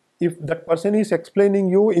pool. If that person is explaining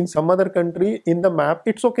you in some other country in the map,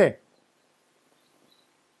 it's okay.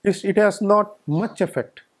 It has not much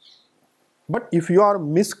effect. But if you are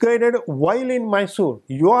misguided while in Mysore,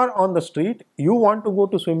 you are on the street, you want to go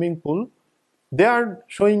to swimming pool, they are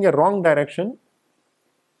showing a wrong direction,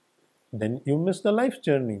 then you miss the life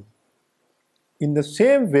journey. In the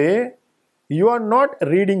same way, you are not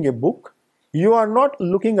reading a book, you are not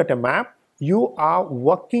looking at a map, you are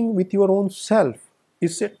working with your own self.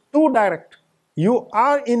 It's too direct. You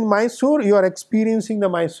are in Mysore, you are experiencing the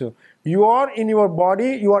Mysore. You are in your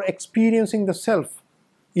body, you are experiencing the self.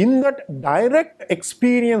 In that direct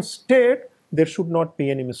experience state, there should not be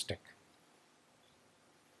any mistake.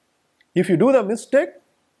 If you do the mistake,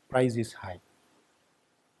 price is high.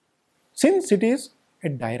 Since it is a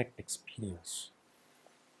direct experience.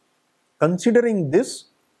 Considering this,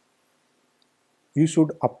 you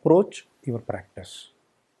should approach your practice.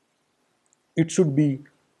 It should be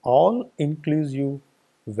all-inclusive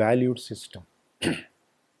valued system.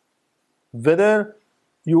 Whether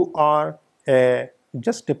you are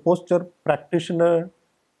just a posture practitioner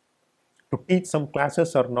to teach some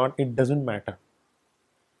classes or not, it doesn't matter.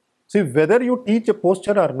 See, whether you teach a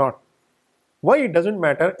posture or not, why it doesn't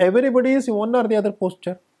matter? Everybody is in one or the other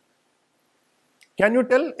posture. Can you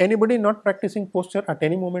tell anybody not practicing posture at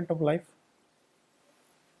any moment of life?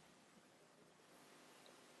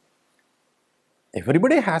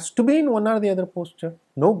 Everybody has to be in one or the other posture.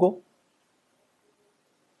 No go.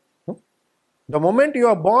 The moment you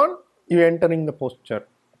are born, you are entering the posture.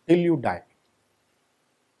 till you die.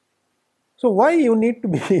 So why you need to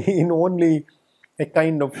be in only a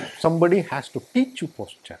kind of, somebody has to teach you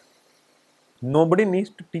posture. Nobody needs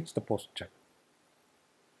to teach the posture.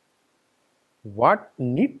 What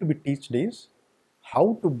need to be taught is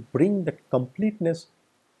how to bring that completeness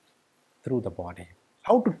through the body.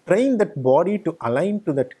 How to train that body to align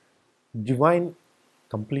to that divine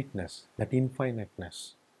completeness, that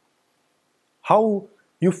infiniteness. How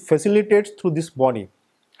you facilitate through this body.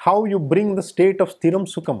 How you bring the state of Sthiram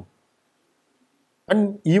Sukham.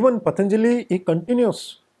 And even Patanjali, he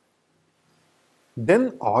continues.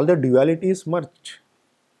 Then all the dualities merge.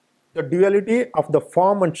 The duality of the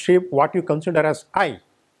form and shape, what you consider as I,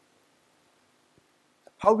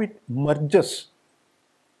 how it merges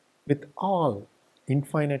with all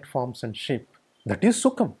infinite forms and shape. That is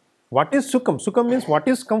Sukham. What is Sukham? Sukham means what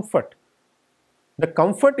is comfort. The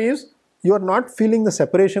comfort is you are not feeling the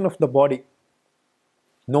separation of the body.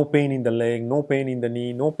 No pain in the leg, no pain in the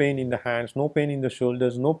knee, no pain in the hands, no pain in the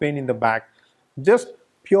shoulders, no pain in the back. Just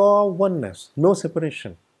pure oneness, no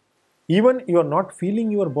separation. Even you are not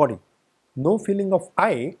feeling your body. No feeling of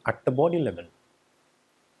I at the body level.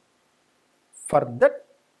 For that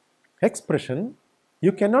expression,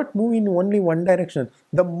 you cannot move in only one direction.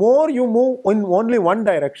 The more you move in only one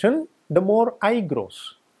direction, the more I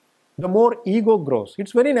grows. The more ego grows.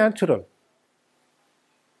 It's very natural.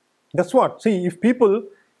 That's what. See, if people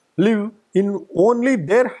live in only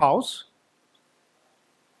their house,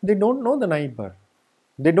 they don't know the neighbor.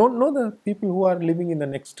 They don't know the people who are living in the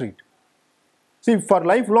next street. See, for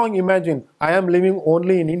lifelong, imagine, I am living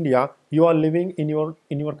only in India, you are living in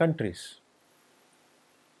your countries.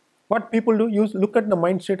 What people do, you look at the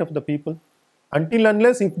mindset of the people. Until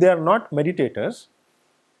unless if they are not meditators,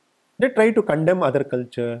 they try to condemn other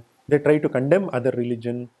culture, they try to condemn other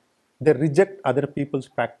religion, they reject other people's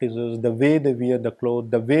practices, the way they wear the clothes,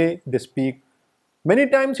 the way they speak. Many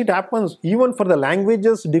times it happens, even for the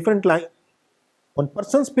languages, different language. One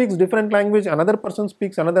person speaks different language, another person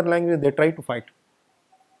speaks another language, they try to fight.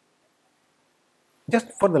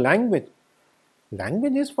 Just for the language.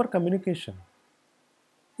 Language is for communication.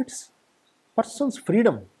 It's person's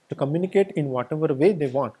freedom to communicate in whatever way they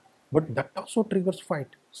want. But that also triggers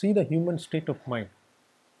fight. See the human state of mind.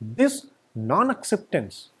 This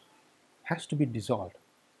non-acceptance has to be dissolved.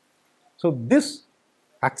 So this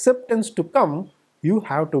acceptance to come, you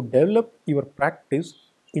have to develop your practice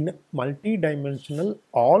in a multi-dimensional,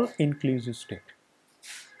 all-inclusive state.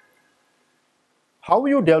 How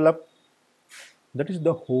you develop, that is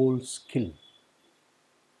the whole skill.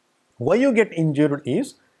 Why you get injured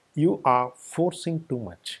is you are forcing too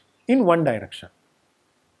much in one direction.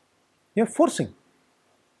 You are forcing.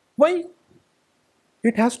 Why?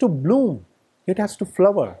 It has to bloom. It has to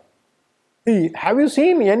flower. Have you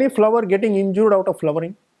seen any flower getting injured out of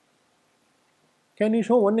flowering? Can you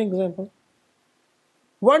show one example?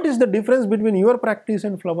 What is the difference between your practice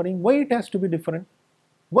and flowering? Why it has to be different?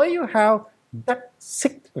 Why you have that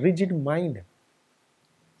sick, rigid mind?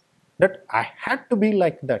 That I had to be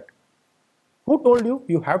like that. Who told you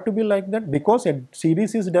you have to be like that? Because a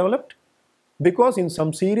series is developed? Because in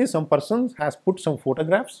some series, some person has put some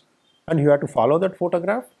photographs and you have to follow that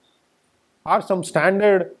photograph? Or some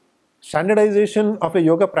standardization of a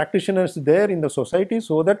yoga practitioner is there in the society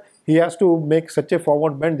so that he has to make such a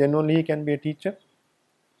forward bend, then only he can be a teacher?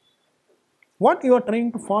 What you are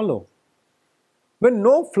trying to follow? When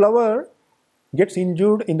no flower gets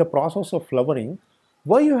injured in the process of flowering,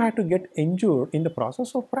 why you have to get injured in the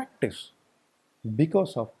process of practice?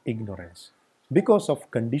 Because of ignorance, because of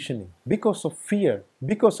conditioning, because of fear,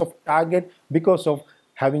 because of target, because of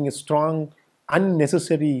having a strong,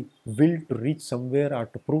 unnecessary will to reach somewhere or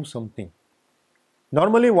to prove something.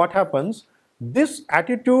 Normally what happens, this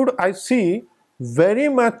attitude I see very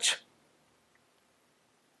much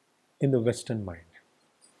in the Western mind.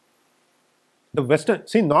 The Western,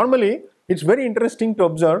 see, normally it's very interesting to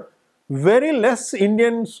observe, very less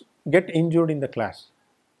Indians get injured in the class.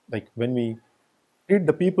 Like when we treat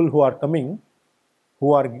the people who are coming,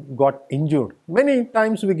 who are got injured, many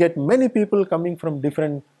times we get many people coming from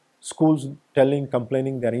different schools telling,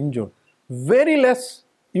 complaining they are injured. Very less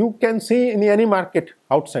you can see in any market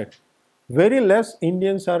outside. Very less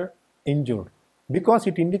Indians are injured because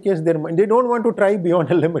it indicates their mind. They don't want to try beyond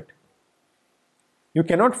a limit. You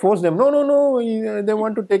cannot force them. No, they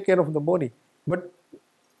want to take care of the body. But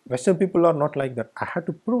Western people are not like that. I have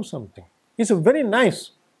to prove something. It's a very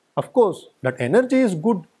nice. Of course, that energy is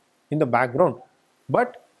good in the background.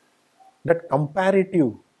 But that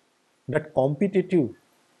comparative, that competitive,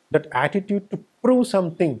 that attitude to prove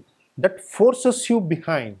something that forces you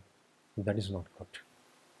behind, that is not good.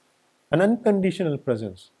 an unconditional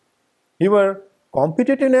presence. Your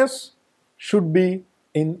competitiveness should be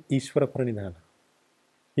in Ishvara Pranidhana.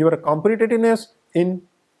 Your competitiveness in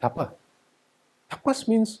Tapa. Tapas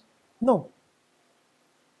means no.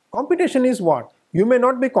 Competition is what? You may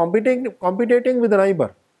not be competing with a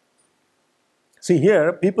neighbor. See,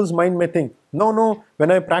 here people's mind may think, no,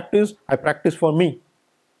 when I practice for me.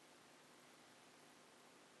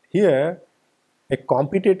 Here, a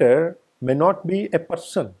competitor may not be a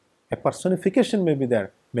person. A personification may be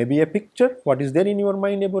there. Maybe a picture, what is there in your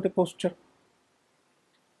mind about a posture.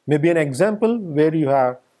 Maybe an example where you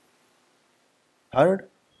have heard,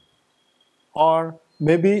 or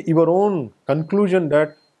maybe your own conclusion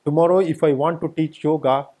that tomorrow if I want to teach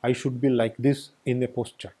yoga, I should be like this in a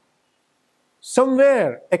posture.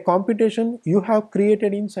 Somewhere a competition you have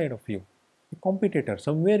created inside of you, a competitor,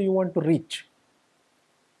 somewhere you want to reach.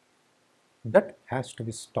 That has to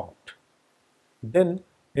be stopped. Then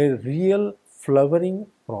a real flowering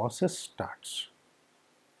process starts.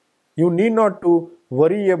 You need not to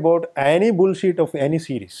worry about any bullshit of any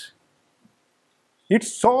series.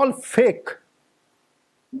 It's all fake.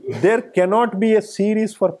 There cannot be a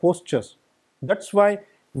series for postures. That's why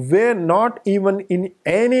where not even in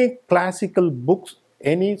any classical books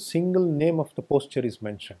any single name of the posture is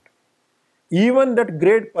mentioned. Even that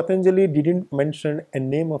great Patanjali didn't mention a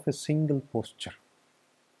name of a single posture.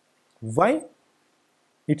 Why?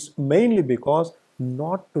 It's mainly because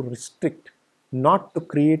not to restrict, not to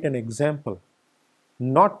create an example,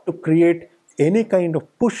 not to create any kind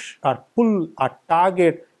of push or pull or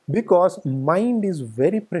target, because mind is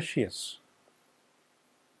very precious.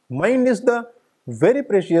 Mind is the very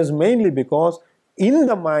precious mainly because in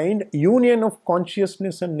the mind union of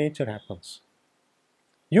consciousness and nature happens.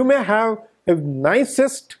 You may have a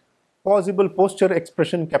nicest possible posture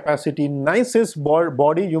expression capacity, nicest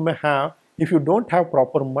body you may have, if you don't have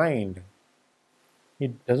proper mind,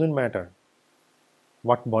 it doesn't matter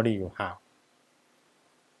what body you have.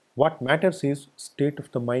 What matters is state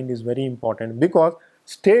of the mind is very important, because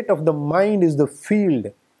state of the mind is the field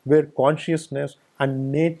where consciousness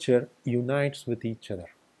and nature unites with each other.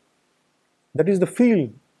 That is the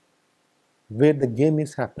field where the game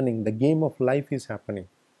is happening, the game of life is happening.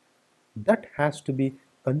 That has to be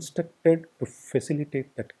constructed to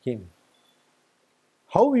facilitate that game.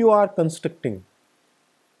 How you are constructing?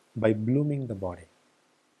 By blooming the body,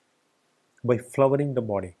 by flowering the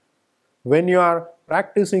body. When you are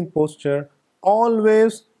practicing posture,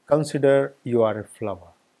 always consider you are a flower.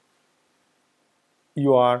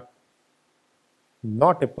 You are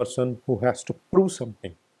not a person who has to prove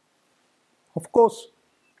something. Of course,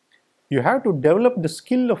 you have to develop the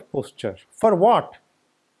skill of posture. For what?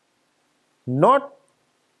 Not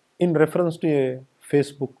in reference to a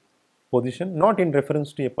Facebook position, not in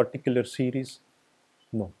reference to a particular series.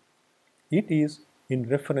 No. It is in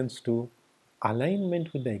reference to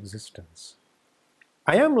alignment with the existence.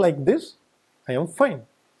 I am like this, I am fine.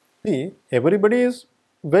 See, everybody is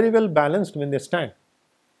very well balanced when they stand.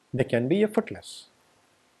 They can be effortless.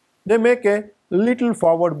 They make a little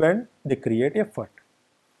forward bend, they create effort.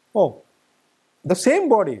 Oh, the same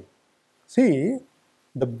body. See,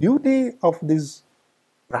 the beauty of this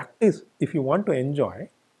practice, if you want to enjoy,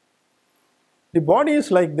 the body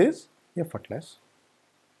is like this, effortless.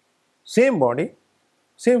 Same body,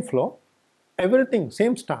 same flow, everything,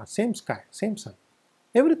 same star, same sky, same sun.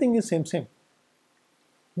 Everything is same.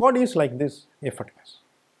 Body is like this, effortless.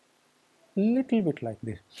 Little bit like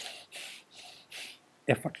this.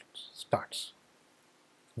 Effort starts.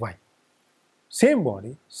 Why? Same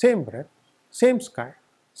body, same breath, same sky,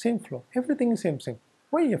 same flow. Everything is same.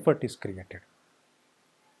 Why effort is created?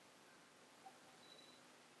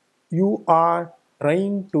 You are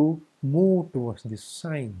trying to move towards the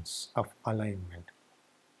science of alignment.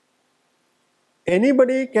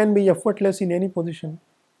 Anybody can be effortless in any position.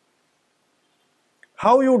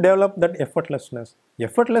 How you develop that effortlessness?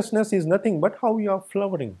 Effortlessness is nothing but how you are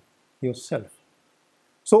flowering yourself.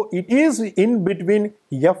 So it is in between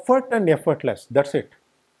effort and effortless. That's it.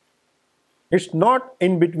 It's not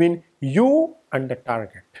in between you and the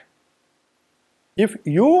target. If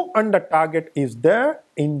you and the target is there,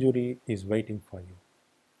 injury is waiting for you.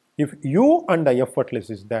 If you and the effortless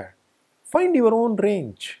is there, find your own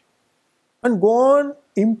range and go on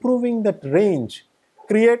improving that range.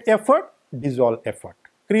 Create effort, dissolve effort.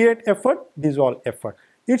 Create effort, dissolve effort.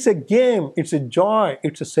 It's a game, it's a joy,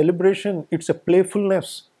 it's a celebration, it's a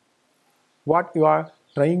playfulness. What you are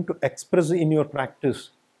trying to express in your practice.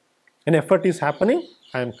 An effort is happening,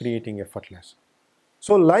 I am creating effortless.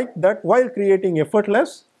 So like that, while creating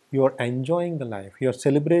effortless, you are enjoying the life. You are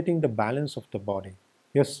celebrating the balance of the body.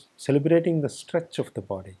 You are celebrating the stretch of the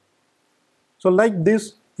body. So like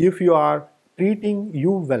this, if you are treating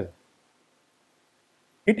you well,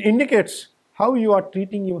 it indicates how you are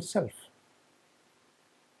treating yourself.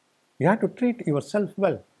 You have to treat yourself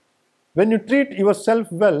well. When you treat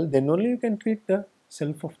yourself well, then only you can treat the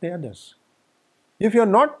self of the others. If you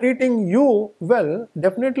are not treating you well,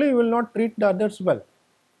 definitely you will not treat the others well.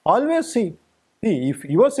 Always see, if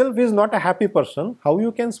yourself is not a happy person, how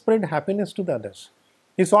you can spread happiness to the others?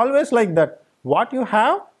 It's always like that. What you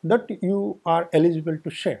have, that you are eligible to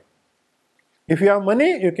share. If you have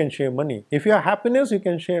money, you can share money. If you have happiness, you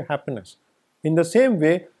can share happiness. In the same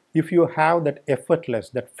way, if you have that effortless,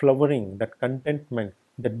 that flowering, that contentment,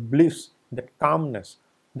 that bliss, that calmness,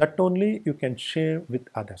 that only you can share with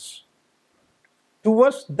others.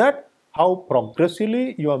 Towards that, how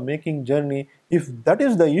progressively you are making journey, if that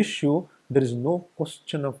is the issue, there is no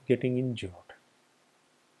question of getting injured.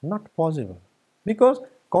 Not possible. Because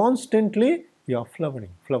constantly you are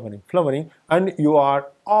flowering, flowering, flowering, and you are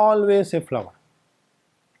always a flower.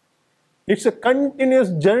 It's a continuous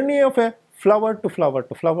journey of a flower to flower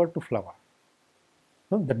to flower to flower.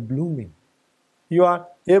 That blooming. You are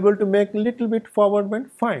able to make little bit forward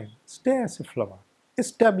bend, fine. Stay as a flower.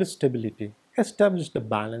 Establish stability. Establish the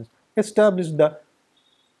balance. Establish the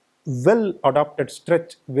well adapted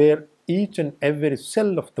stretch where each and every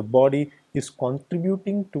cell of the body is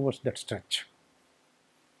contributing towards that stretch.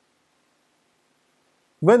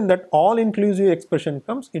 When that all-inclusive expression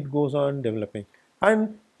comes, it goes on developing.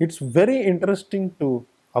 And it's very interesting to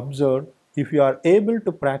observe, if you are able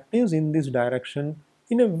to practice in this direction,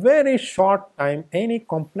 in a very short time, any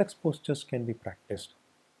complex postures can be practiced.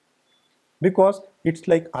 Because it's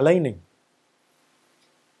like aligning.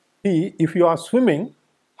 See, if you are swimming,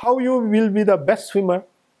 how you will be the best swimmer?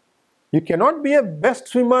 You cannot be a best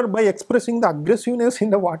swimmer by expressing the aggressiveness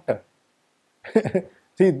in the water.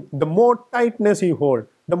 See, the more tightness you hold,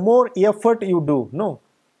 the more effort you do. No.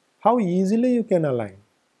 How easily you can align.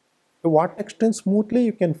 To what extent smoothly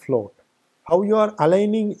you can float. How you are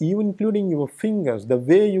aligning, even including your fingers, the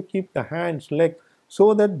way you keep the hands, legs,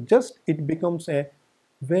 so that just it becomes a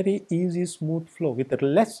very easy, smooth flow with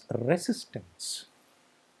less resistance.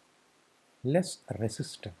 Less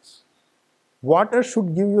resistance. Water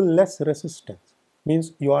should give you less resistance.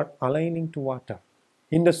 Means you are aligning to water.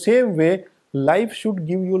 In the same way, life should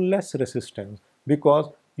give you less resistance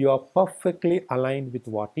because you are perfectly aligned with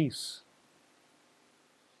what is.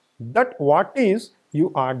 That what is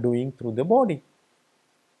you are doing through the body.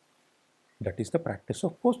 That is the practice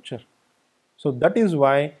of posture. So that is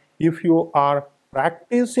why if you are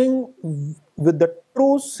practicing with the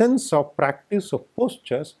true sense of practice of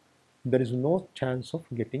postures, there is no chance of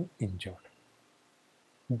getting injured.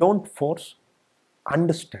 Don't force,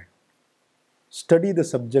 understand. Study the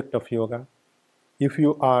subject of yoga. If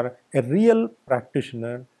you are a real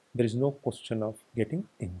practitioner, there is no question of getting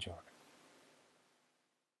injured.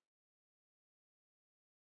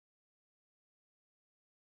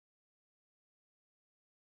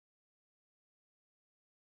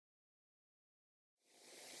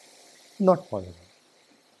 Not possible.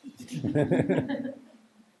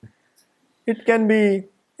 It can be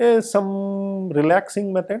some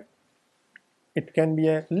relaxing method. It can be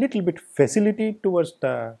a little bit facility towards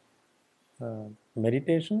the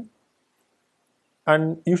meditation.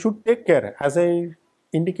 And you should take care, as I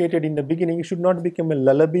indicated in the beginning, you should not become a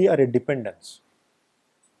lullaby or a dependence.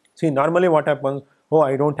 See, normally what happens, oh,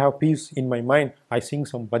 I don't have peace in my mind, I sing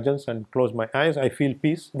some bhajans and close my eyes, I feel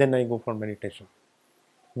peace, then I go for meditation.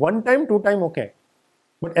 One time, two time, okay.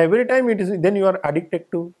 But every time it is, then you are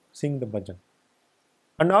addicted to sing the bhajan.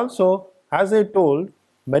 And also, as I told,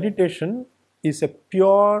 meditation is a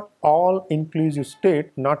pure, all-inclusive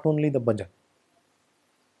state, not only the bhajan.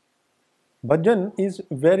 Bhajan is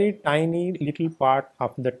very tiny little part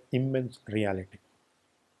of that immense reality.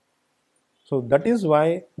 So that is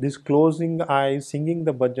why this closing eyes, singing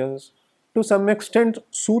the bhajans, to some extent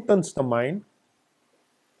soothes the mind,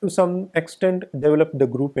 to some extent develop the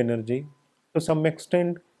group energy, to some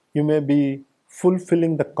extent you may be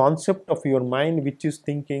fulfilling the concept of your mind which is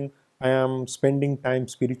thinking, I am spending time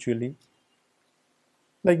spiritually.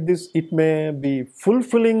 Like this, it may be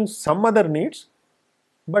fulfilling some other needs,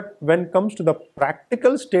 but when it comes to the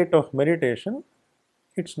practical state of meditation,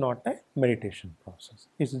 it's not a meditation process.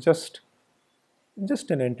 It's just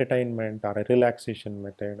an entertainment or a relaxation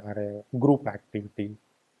method or a group activity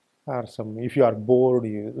or some, if you are bored,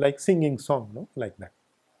 you like singing song, no? Like that.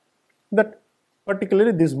 That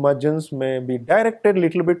particularly these bhajans may be directed a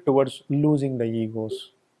little bit towards losing the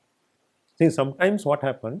egos. See, sometimes what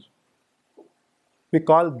happens, we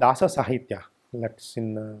call dasa sahitya, that's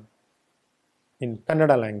in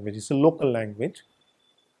Kannada language, it's a local language.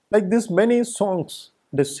 Like this, many songs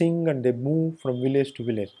they sing and they move from village to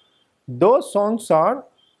village. Those songs are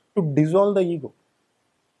to dissolve the ego.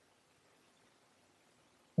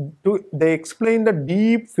 They explain the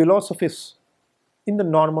deep philosophies in the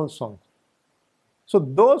normal songs. So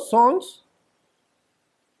those songs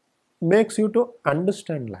makes you to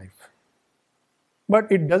understand life.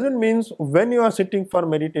 But it doesn't mean when you are sitting for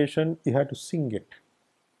meditation, you have to sing it.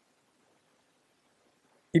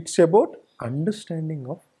 It's about understanding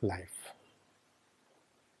of life.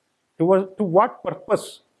 To what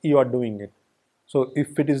purpose you are doing it. So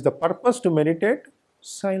if it is the purpose to meditate,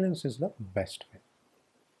 silence is the best way.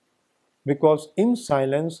 Because in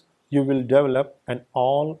silence, you will develop an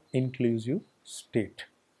all-inclusive state.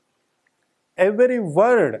 Every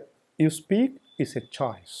word you speak is a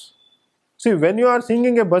choice. See, when you are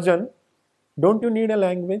singing a bhajan, don't you need a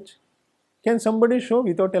language? Can somebody show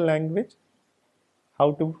without a language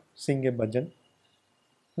how to sing a bhajan?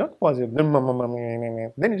 Not possible.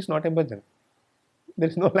 Then it's not a bhajan. There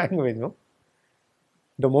is no language, no?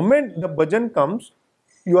 The moment the bhajan comes,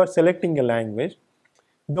 you are selecting a language.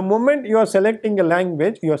 The moment you are selecting a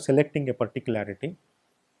language, you are selecting a particularity.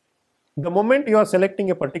 The moment you are selecting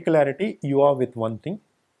a particularity, you are with one thing.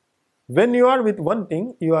 When you are with one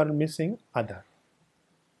thing, you are missing other.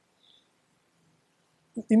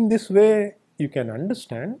 In this way, you can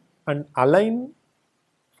understand and align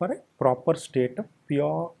for a proper state of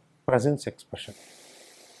pure presence expression.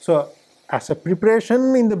 So, as a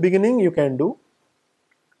preparation in the beginning, you can do.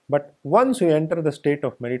 But once you enter the state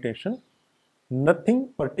of meditation, nothing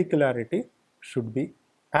particularity should be,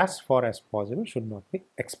 as far as possible, should not be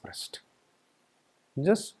expressed.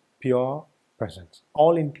 Just pure presence,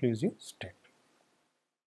 all-inclusive state.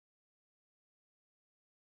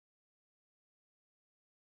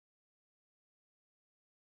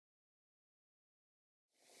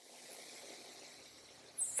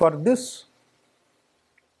 For this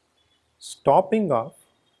stopping of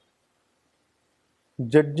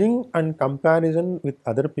judging and comparison with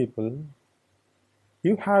other people,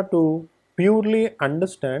 you have to purely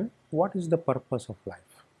understand what is the purpose of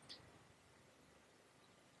life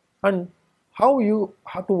and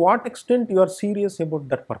to what extent you are serious about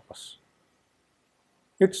that purpose.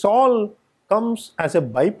 It's all comes as a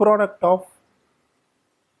byproduct of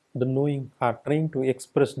the knowing or trying to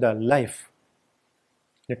express the life.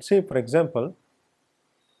 Let's say, for example,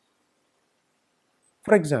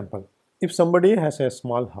 if somebody has a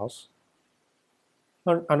small house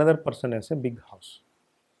and another person has a big house.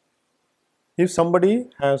 If somebody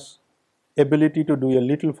has ability to do a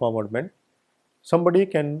little forward bend, somebody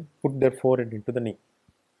can put their forehead into the knee.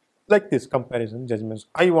 Like this comparison, judgments.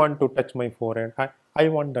 I want to touch my forehead. I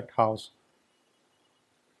want that house.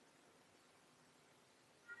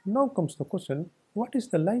 Now comes the question, what is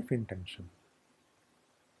the life intention?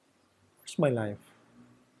 What's my life?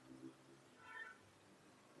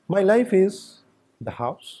 My life is the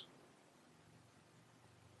house.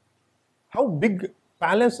 How big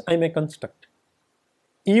palace I may construct.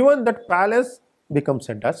 Even that palace becomes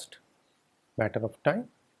a dust, matter of time.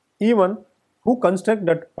 Even who construct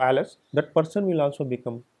that palace, that person will also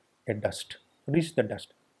become a dust, reach the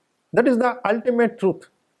dust. That is the ultimate truth.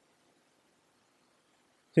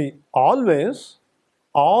 See, always,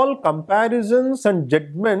 all comparisons and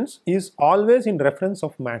judgments is always in reference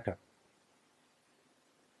of matter.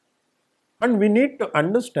 And we need to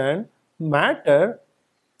understand matter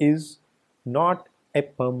is not a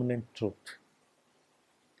permanent truth.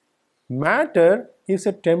 Matter is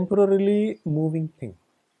a temporarily moving thing.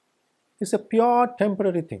 It's a pure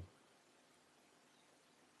temporary thing.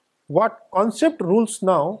 What concept rules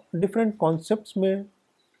now, different concepts may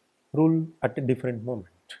rule at a different moment.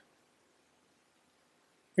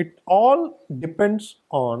 It all depends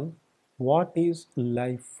on what is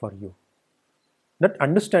life for you. That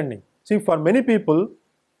understanding. See, for many people,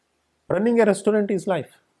 running a restaurant is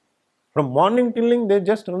life. From morning till evening, they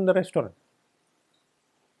just run the restaurant.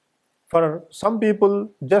 For some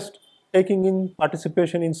people, just taking in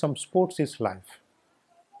participation in some sports is life.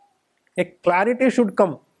 A clarity should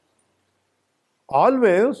come.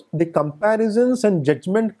 Always the comparisons and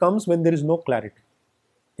judgment comes when there is no clarity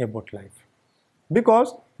about life.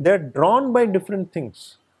 Because they are drawn by different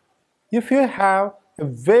things. If you have a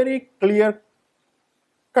very clear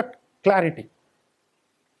cut clarity,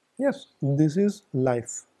 yes, this is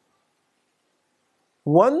life.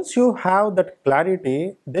 Once you have that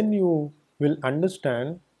clarity, then you will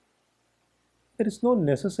understand there is no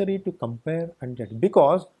necessary to compare and judge,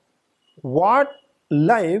 because what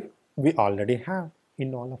life we already have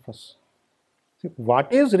in all of us. See,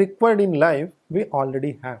 what is required in life we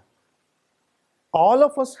already have. All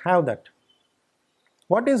of us have that.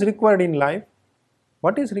 What is required in life?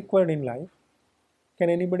 What is required in life? Can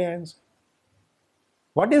anybody answer?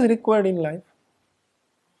 What is required in life?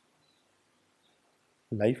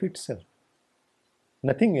 Life itself.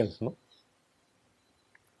 Nothing else, no?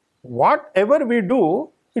 Whatever we do,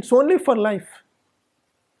 it's only for life.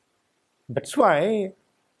 That's why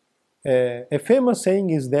a famous saying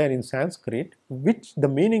is there in Sanskrit, which the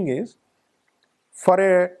meaning is, for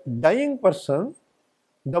a dying person,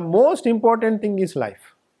 the most important thing is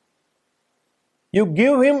life. You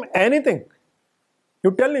give him anything.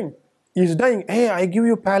 You tell him, he's dying, hey, I give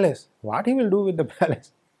you palace. What he will do with the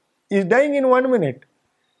palace? He's dying in 1 minute.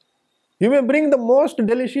 You may bring the most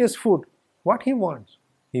delicious food. What he wants?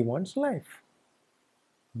 He wants life.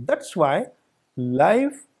 That's why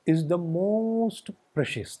life is the most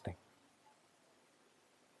precious thing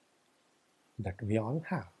that we all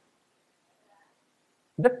have.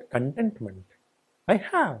 That contentment. I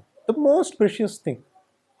have the most precious thing.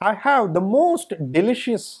 I have the most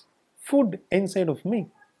delicious food inside of me.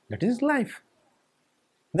 That is life.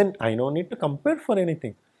 Then I don't need to compare for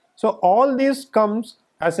anything. So all this comes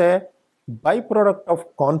as a byproduct of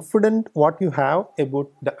confident what you have about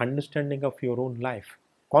the understanding of your own life.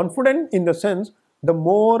 Confident in the sense, the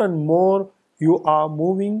more and more you are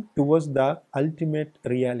moving towards the ultimate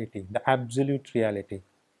reality, the absolute reality,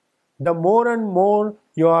 the more and more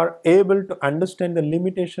you are able to understand the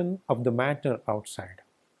limitation of the matter outside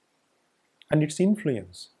and its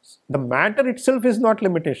influence. The matter itself is not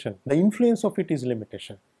limitation, the influence of it is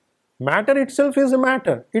limitation. Matter itself is a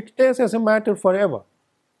matter, it stays as a matter forever.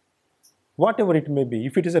 Whatever it may be,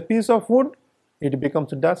 if it is a piece of wood, it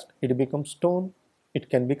becomes dust, it becomes stone, it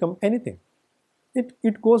can become anything.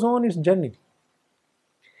 It goes on its journey.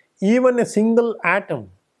 Even a single atom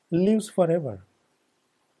lives forever.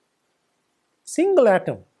 Single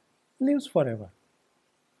atom lives forever.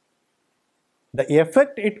 The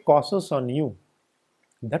effect it causes on you,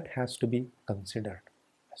 that has to be considered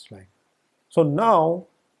as life. So now,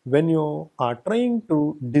 when you are trying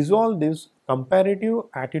to dissolve this comparative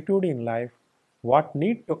attitude in life, what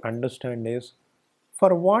need to understand is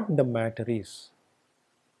for what the matter is,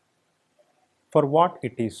 for what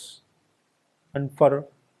it is, and for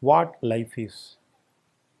what life is,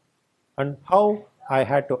 and how I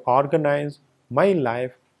had to organize my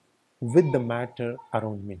life with the matter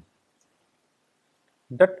around me.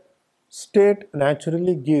 That state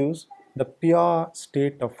naturally gives the pure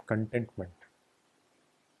state of contentment.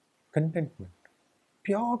 Contentment,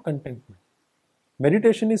 pure contentment.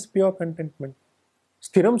 Meditation is pure contentment.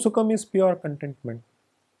 Sthiram Sukham is pure contentment.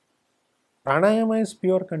 Pranayama is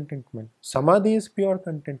pure contentment. Samadhi is pure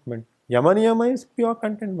contentment. Yamaniyama is pure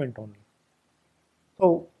contentment only.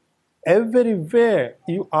 So, everywhere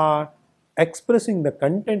you are expressing the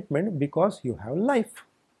contentment because you have life.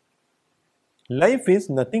 Life is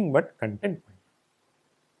nothing but contentment.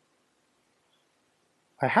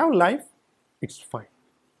 I have life, it's fine.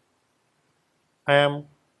 I am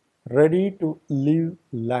ready to live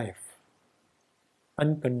life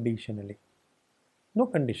unconditionally. No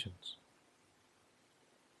conditions.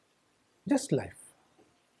 Just life.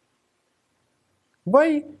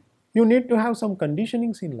 Why you need to have some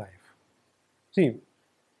conditionings in life? See,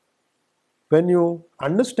 when you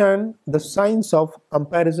understand the science of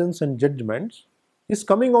comparisons and judgments, is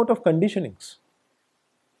coming out of conditionings.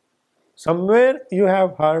 Somewhere you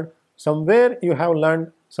have heard, somewhere you have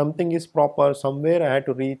learned, something is proper, somewhere I had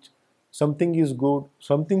to reach, something is good,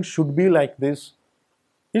 something should be like this.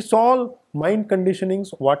 It's all mind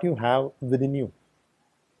conditionings what you have within you.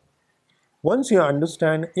 Once you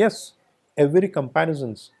understand, yes, every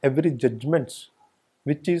comparisons, every judgments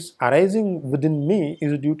which is arising within me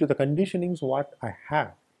is due to the conditionings what I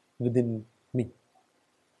have within me.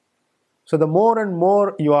 So the more and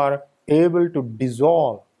more you are able to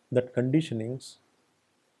dissolve that conditionings,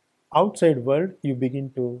 outside world you begin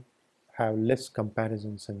to have less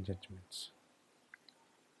comparisons and judgments.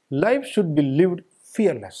 Life should be lived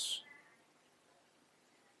fearless.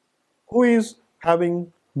 Who is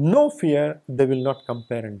having no fear, they will not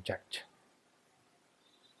compare and judge.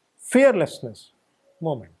 Fearlessness,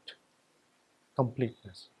 moment,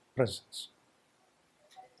 completeness, presence.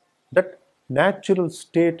 That natural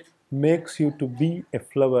state makes you to be a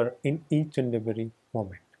flower in each and every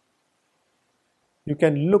moment. You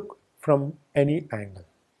can look from any angle.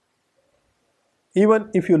 Even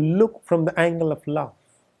if you look from the angle of love,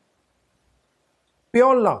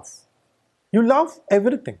 pure love, you love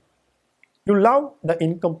everything. You love the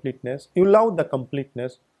incompleteness, you love the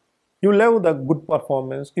completeness, you love the good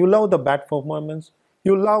performance, you love the bad performance,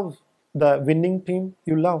 you love the winning team,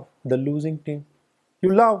 you love the losing team, you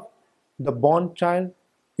love the born child,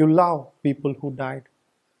 you love people who died.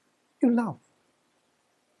 you love.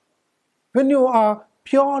 When you are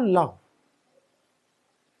pure love,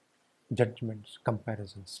 judgments,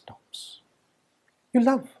 comparison stops. You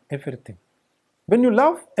love everything. When you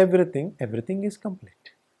love everything, everything is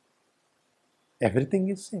complete. Everything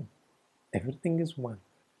is same. Everything is one.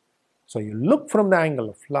 So you look from the angle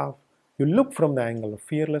of love, you look from the angle of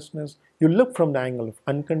fearlessness, you look from the angle of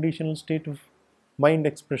unconditional state of mind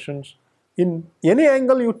expressions. In any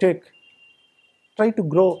angle you take, try to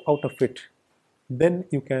grow out of it. Then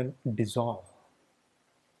you can dissolve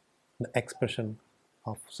the expression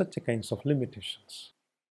of such kinds of limitations.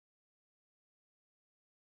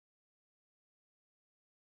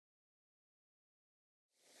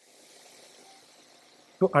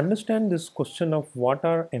 To understand this question of what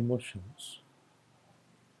are emotions,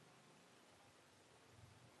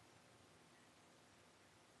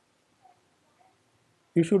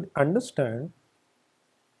 you should understand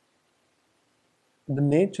the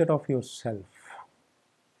nature of yourself.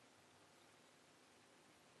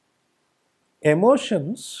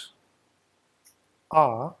 Emotions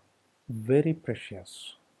are very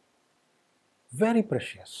precious. Very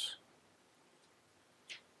precious.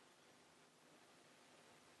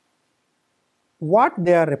 What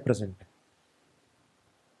they are representing.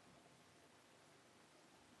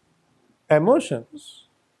 Emotions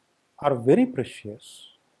are very precious,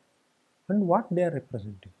 and what they are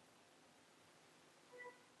representing.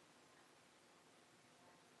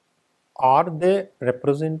 Are they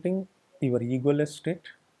representing your egoless state?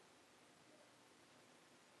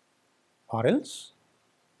 Or else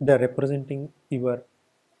they are representing your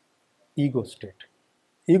ego state.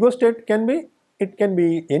 Ego state can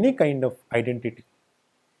be any kind of identity.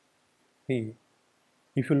 See,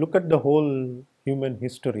 if you look at the whole human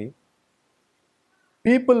history,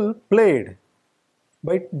 people played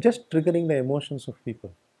by just triggering the emotions of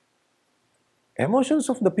people. Emotions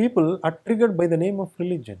of the people are triggered by the name of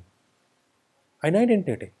religion. An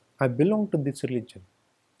identity. I belong to this religion.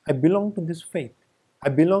 I belong to this faith. I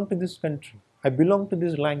belong to this country. I belong to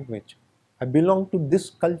this language. I belong to this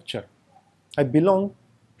culture. I belong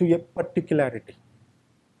to a particularity.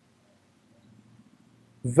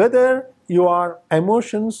 Whether your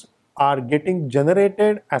emotions are getting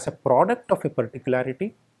generated as a product of a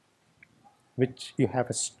particularity, which you have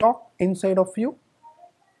a stock inside of you,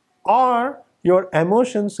 or your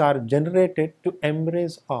emotions are generated to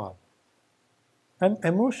embrace all. I'm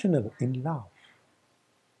emotional in love.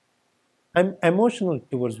 I'm emotional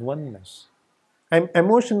towards oneness. I'm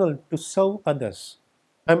emotional to serve others.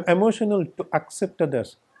 I'm emotional to accept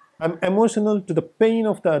others. I'm emotional to the pain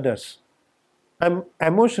of the others. I'm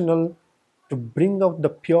emotional to bring out the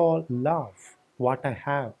pure love, what I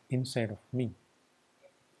have inside of me.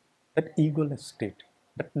 That egoless state,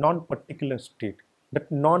 that non-particular state,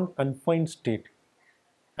 that non-confined state.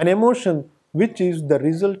 An emotion which is the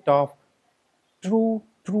result of true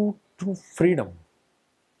freedom,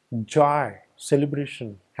 joy,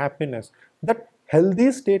 celebration, happiness. That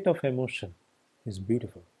healthy state of emotion is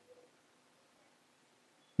beautiful.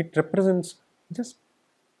 It represents just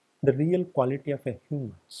the real quality of a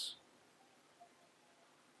humans.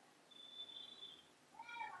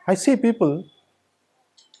 I see people,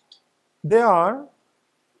 they are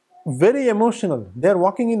very emotional. They are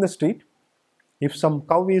walking in the street. If some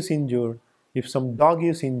cow is injured, if some dog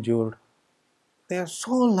is injured, they are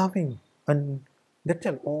so loving and they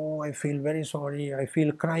tell, oh, I feel very sorry, I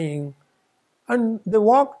feel crying. And they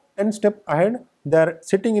walk 10 steps ahead, they are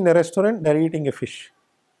sitting in a restaurant, they are eating a fish.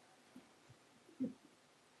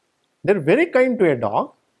 They are very kind to a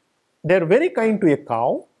dog, they are very kind to a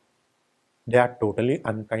cow, they are totally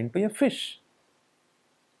unkind to a fish.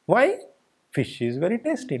 Why? Fish is very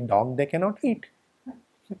tasty, dog they cannot eat.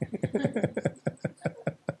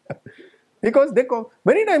 Because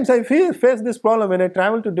many times I face this problem when I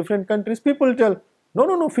travel to different countries. People tell,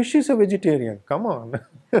 no, fish is a vegetarian. Come on.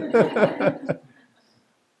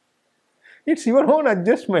 It's your own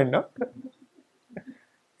adjustment. No?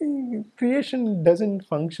 Creation doesn't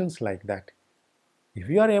function like that. If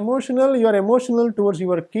you are emotional towards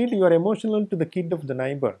your kid, you are emotional to the kid of the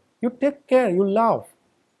neighbor. You take care, you love.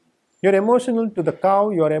 You are emotional to the cow,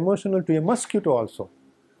 you are emotional to a mosquito also.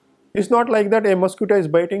 It's not like that a mosquito is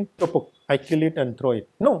biting, I kill it and throw it.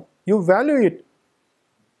 No, you value it.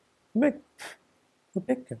 You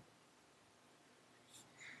take care.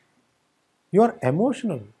 You are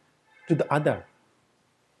emotional to the other.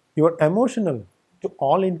 You are emotional to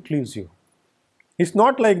all inclusive. It's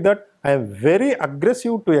not like that I am very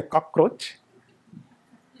aggressive to a cockroach.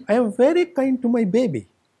 I am very kind to my baby.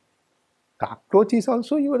 Cockroach is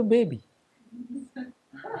also your baby.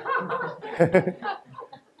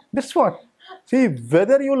 That's what. See,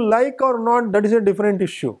 whether you like or not, that is a different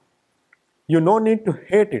issue. You no need to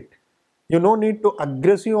hate it. You no need to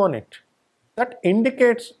aggressive on it. That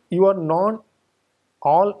indicates your non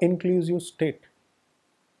all inclusive state.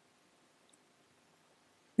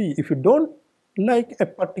 See, if you don't like a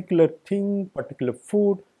particular thing, particular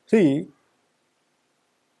food, see,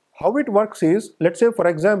 how it works is, let's say for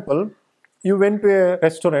example, you went to a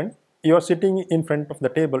restaurant, you are sitting in front of the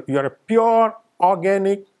table, you are a pure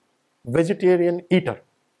organic vegetarian eater.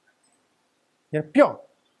 You're pure.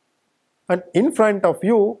 And in front of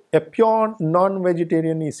you, a pure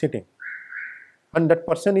non-vegetarian is sitting. And that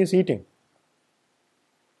person is eating.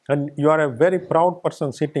 And you are a very proud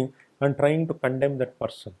person sitting and trying to condemn that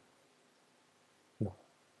person. No.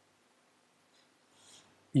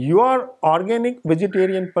 You are organic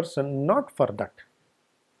vegetarian person, not for that.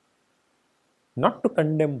 Not to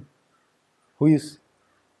condemn who is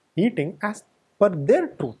eating as per their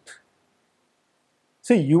truth.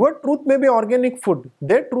 See, your truth may be organic food,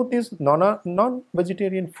 their truth is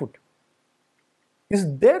non-vegetarian food. It's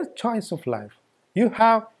their choice of life. You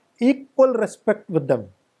have equal respect with them.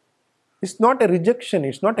 It's not a rejection,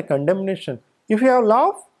 it's not a condemnation. If you have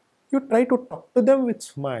love, you try to talk to them with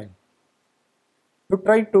smile. You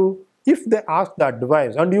try to, if they ask the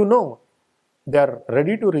advice and you know they are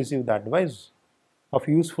ready to receive the advice of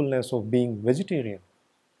usefulness of being vegetarian,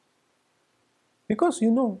 because you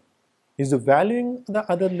know, is valuing the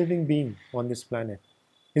other living being on this planet,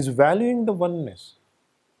 is valuing the oneness.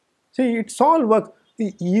 See, it's all works.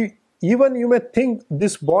 Even you may think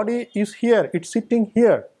this body is here, it's sitting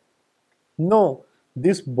here. No,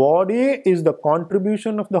 this body is the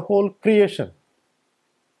contribution of the whole creation.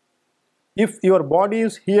 If your body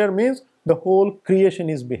is here means the whole creation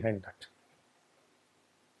is behind that.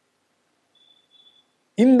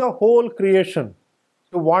 In the whole creation,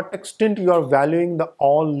 to what extent you are valuing the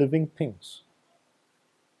all living things.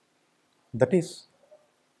 That is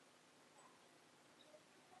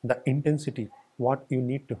the intensity, what you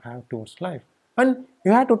need to have towards life. And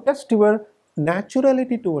you have to test your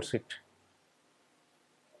naturality towards it.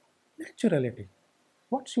 Naturality.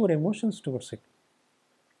 What's your emotions towards it?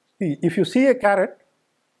 See, if you see a carrot,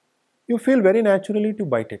 you feel very naturally to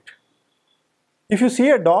bite it. If you see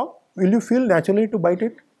a dog, will you feel naturally to bite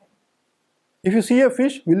it? If you see a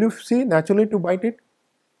fish, will you see naturally to bite it?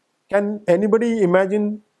 Can anybody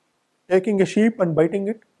imagine taking a sheep and biting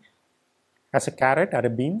it? As a carrot or a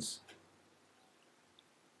beans?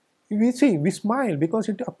 We smile because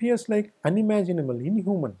it appears like unimaginable,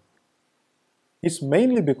 inhuman. It's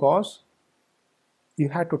mainly because you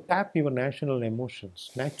have to tap your natural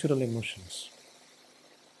emotions, natural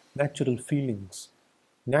feelings,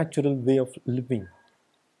 natural way of living.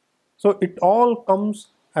 So it all comes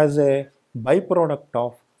as a byproduct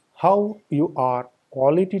of how you are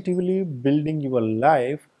qualitatively building your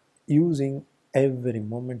life using every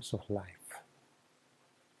moments of life.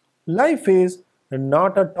 Life is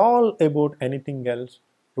not at all about anything else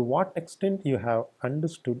to what extent you have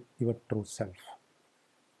understood your true self.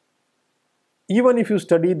 Even if you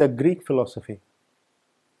study the Greek philosophy,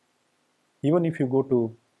 even if you go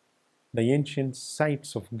to the ancient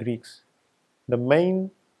sites of Greeks, the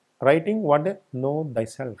main writing, what they know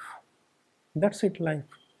thyself. That's it, life.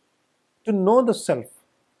 To know the self.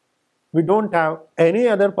 We don't have any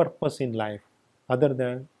other purpose in life other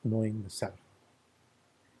than knowing the self.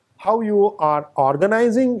 How you are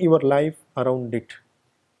organizing your life around it,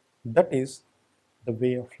 that is the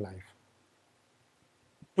way of life.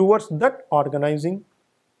 Towards that organizing,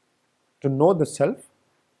 to know the self,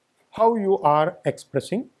 how you are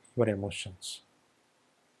expressing your emotions.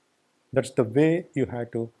 That's the way you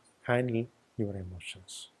have to handle your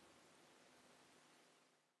emotions.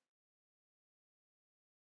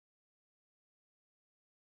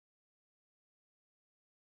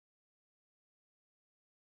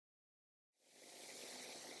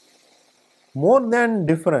 More than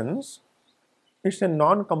difference, it's a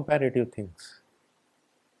non-comparative things.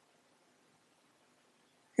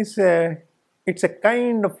 It's a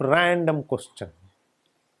kind of random question.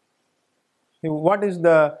 What is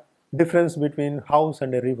the difference between house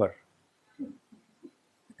and a river?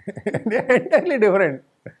 They are entirely different.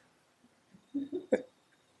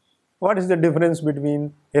 What is the difference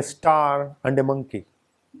between a star and a monkey?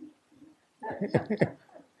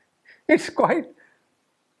 It's quite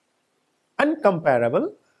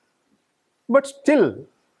uncomparable, but still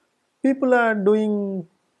people are doing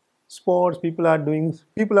sports, people are doing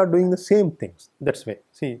the same things. That's why.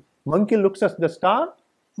 See, monkey looks at the star,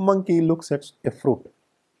 monkey looks at a fruit.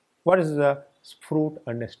 What is the fruit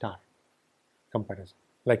and a star comparison?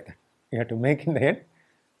 Like that. You have to make in the head.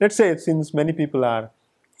 Let's say, since many people are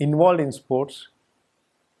involved in sports,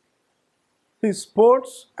 see,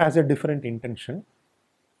 sports has a different intention.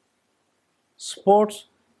 Sports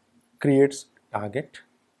creates target.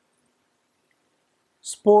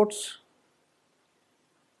 Sports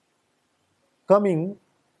coming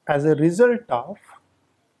as a result of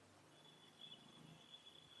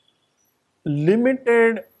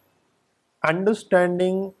limited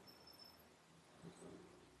understanding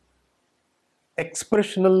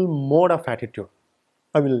expressional mode of attitude.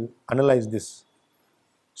 I will analyze this.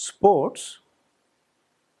 Sports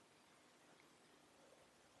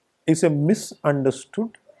is a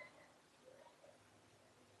misunderstood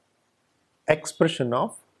expression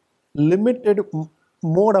of limited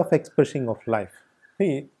mode of expressing of life.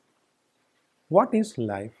 See, what is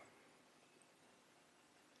life?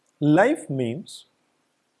 Life means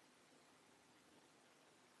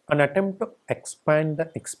an attempt to expand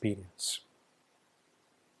the experience.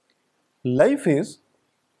 Life is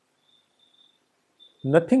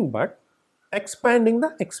nothing but expanding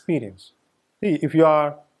the experience. See, if you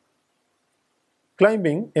are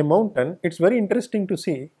climbing a mountain, it's very interesting to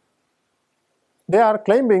see. They are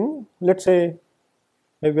climbing, let's say,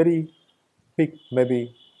 a very big,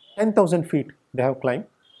 maybe 10,000 feet they have climbed.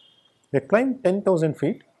 They climbed 10,000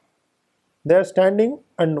 feet. They are standing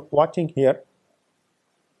and watching here.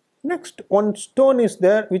 Next, one stone is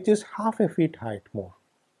there which is half a feet height more.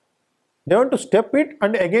 They want to step it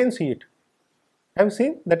and again see it. Have you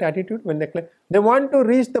seen that attitude when they climb? They want to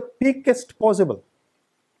reach the peakest possible.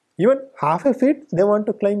 Even half a feet, they want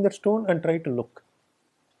to climb that stone and try to look.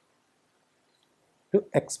 To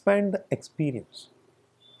expand the experience.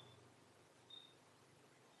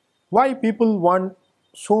 Why people want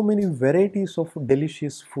so many varieties of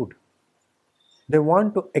delicious food? They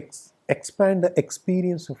want to expand the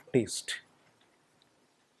experience of taste.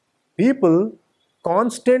 People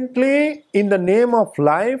constantly, in the name of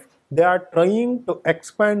life, they are trying to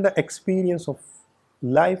expand the experience of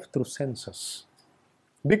life through senses.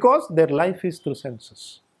 Because their life is through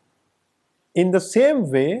senses. In the same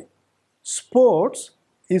way, sports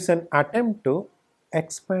is an attempt to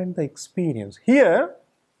expand the experience. Here,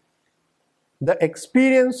 the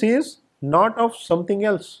experience is not of something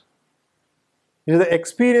else. The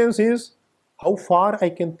experience is how far I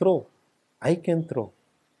can throw. I can throw.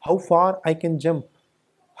 How far I can jump.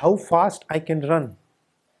 How fast I can run.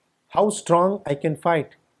 How strong I can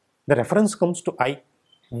fight. The reference comes to I.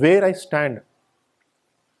 Where I stand.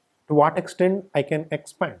 To what extent I can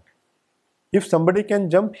expand. If somebody can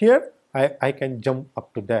jump here, I can jump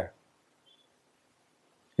up to there.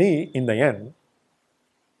 See, in the end,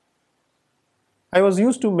 I was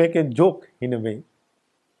used to make a joke in a way.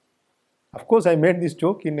 Of course, I made this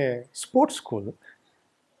joke in a sports school.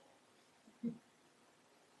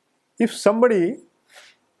 If somebody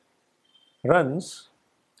runs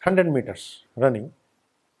 100 meters running,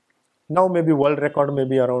 now maybe world record may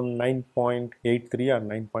be around 9.83 or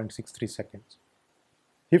 9.63 seconds.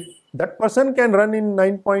 If that person can run in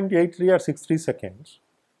 9.83 or 63 seconds,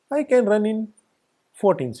 I can run in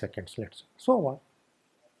 14 seconds, let's say. So what?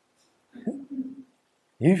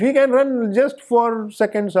 If he can run just 4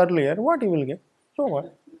 seconds earlier, what he will get? So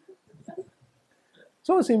what?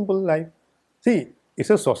 So simple life. See,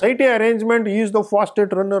 it's a society arrangement. He is the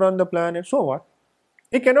fastest runner on the planet. So what?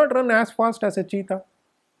 He cannot run as fast as a cheetah.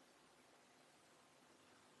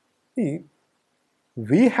 See,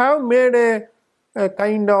 we have made a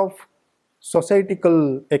kind of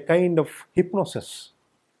societal, a kind of hypnosis.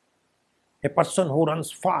 A person who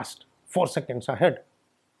runs fast, 4 seconds ahead,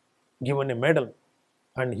 given a medal.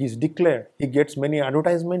 And he is declared, he gets many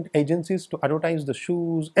advertisement agencies to advertise the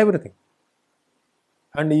shoes, everything.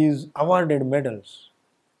 And he is awarded medals.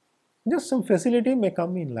 Just some facility may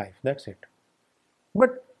come in life, that's it.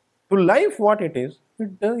 But to life what it is,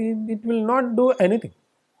 it will not do anything.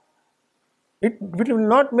 It will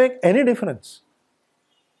not make any difference.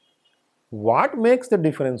 What makes the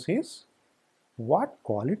difference is what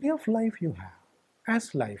quality of life you have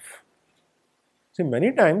as life. See,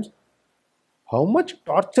 many times, how much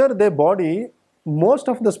torture their body, most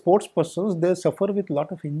of the sports persons, they suffer with lot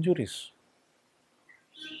of injuries.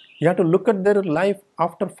 You have to look at their life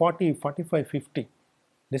after 40, 45, 50.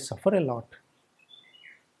 They suffer a lot.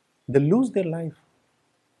 They lose their life.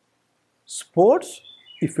 Sports,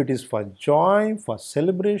 if it is for joy, for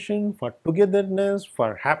celebration, for togetherness,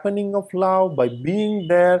 for happening of love, by being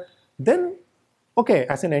there, then okay,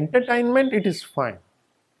 as an entertainment, it is fine.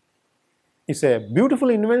 It's a beautiful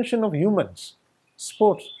invention of humans.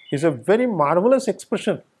 Sports is a very marvelous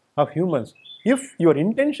expression of humans if your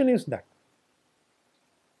intention is that.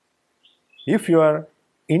 If your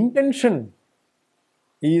intention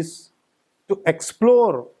is to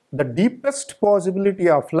explore the deepest possibility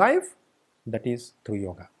of life, that is through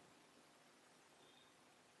yoga.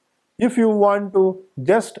 If you want to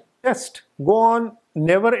just test, go on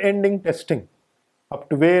never ending testing, up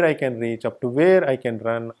to where I can reach, up to where I can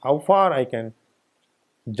run, how far I can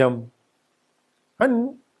jump.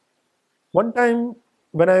 And one time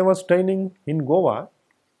when I was training in Goa,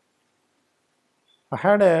 I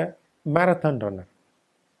had a marathon runner.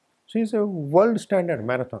 She is a world standard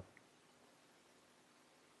marathon.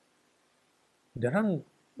 They run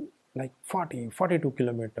like 42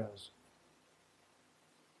 kilometers.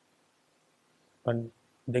 And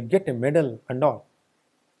they get a medal and all.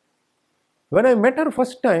 When I met her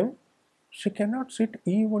first time, she cannot sit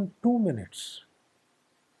even 2 minutes.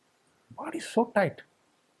 Body is so tight.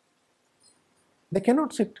 They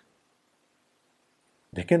cannot sit.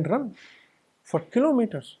 They can run for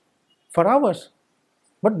kilometers, for hours,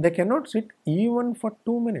 but they cannot sit even for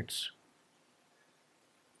 2 minutes.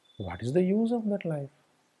 What is the use of that life?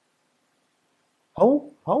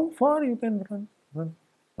 How far you can run?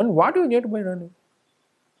 And what do you get by running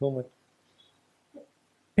so much?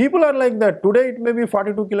 People are like that. Today it may be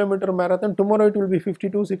 42-kilometer marathon, tomorrow it will be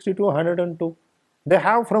 52, 62, 102. They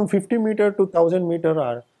have from 50 meter to 1000 meter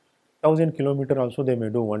or 1000 kilometer also they may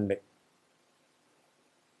do one day.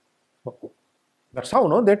 That's how,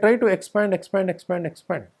 no? They try to expand.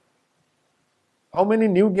 How many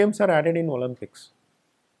new games are added in Olympics?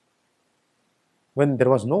 When there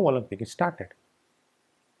was no Olympic, it started.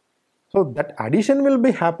 So that addition will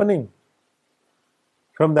be happening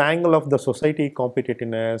from the angle of the society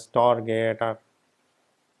competitiveness, target, or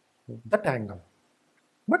that angle.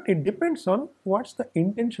 But it depends on what's the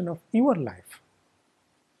intention of your life.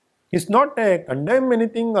 It's not a condemn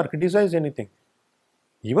anything or criticize anything.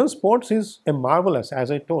 Even sports is a marvelous,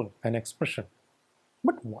 as I told, an expression.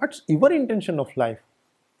 But what's your intention of life?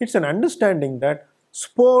 It's an understanding that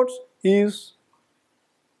sports is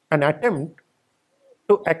an attempt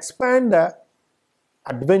to expand the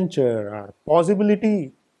adventure or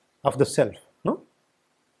possibility of the self. No?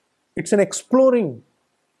 It's an exploring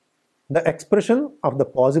the expression of the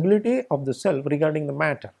possibility of the self regarding the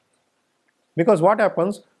matter. Because what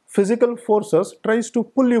happens? Physical forces tries to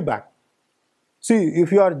pull you back. See,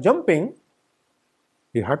 if you are jumping,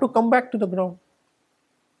 you have to come back to the ground.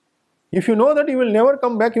 If you know that you will never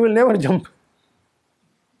come back, you will never jump.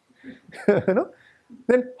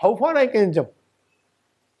 Then how far I can jump?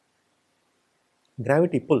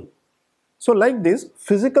 Gravity pull. So like this,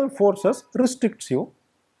 physical forces restricts you.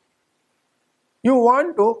 You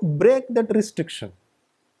want to break that restriction.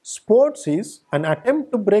 Sports is an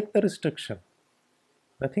attempt to break the restriction.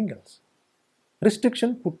 Nothing else.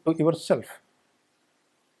 Restriction put to yourself.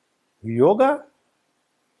 Yoga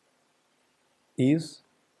is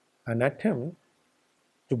an attempt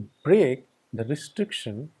to break the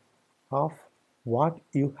restriction of what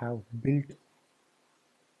you have built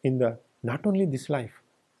in the not only this life.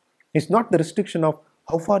 It's not the restriction of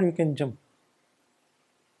how far you can jump.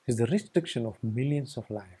 It's the restriction of millions of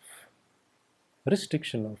life.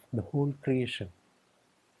 Restriction of the whole creation.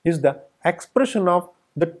 Is the expression of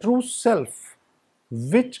the true self,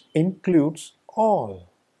 which includes all,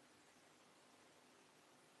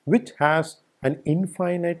 which has an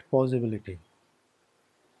infinite possibility.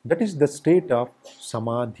 That is the state of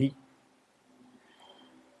samadhi.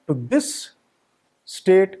 To this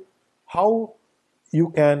state, how you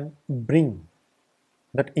can bring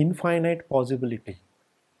that infinite possibility,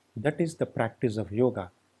 that is the practice of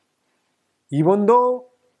yoga. Even though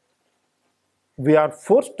we are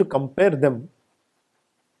forced to compare them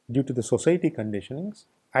due to the society conditionings,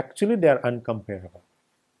 actually they are uncomparable.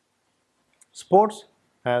 Sports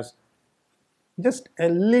has just a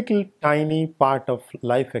little tiny part of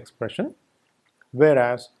life expression,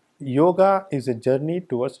 whereas yoga is a journey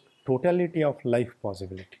towards totality of life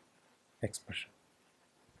possibility expression.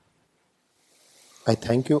 I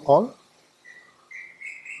thank you all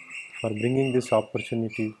for bringing this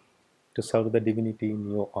opportunity to serve the divinity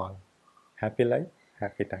in you all. Happy life,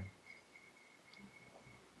 happy time.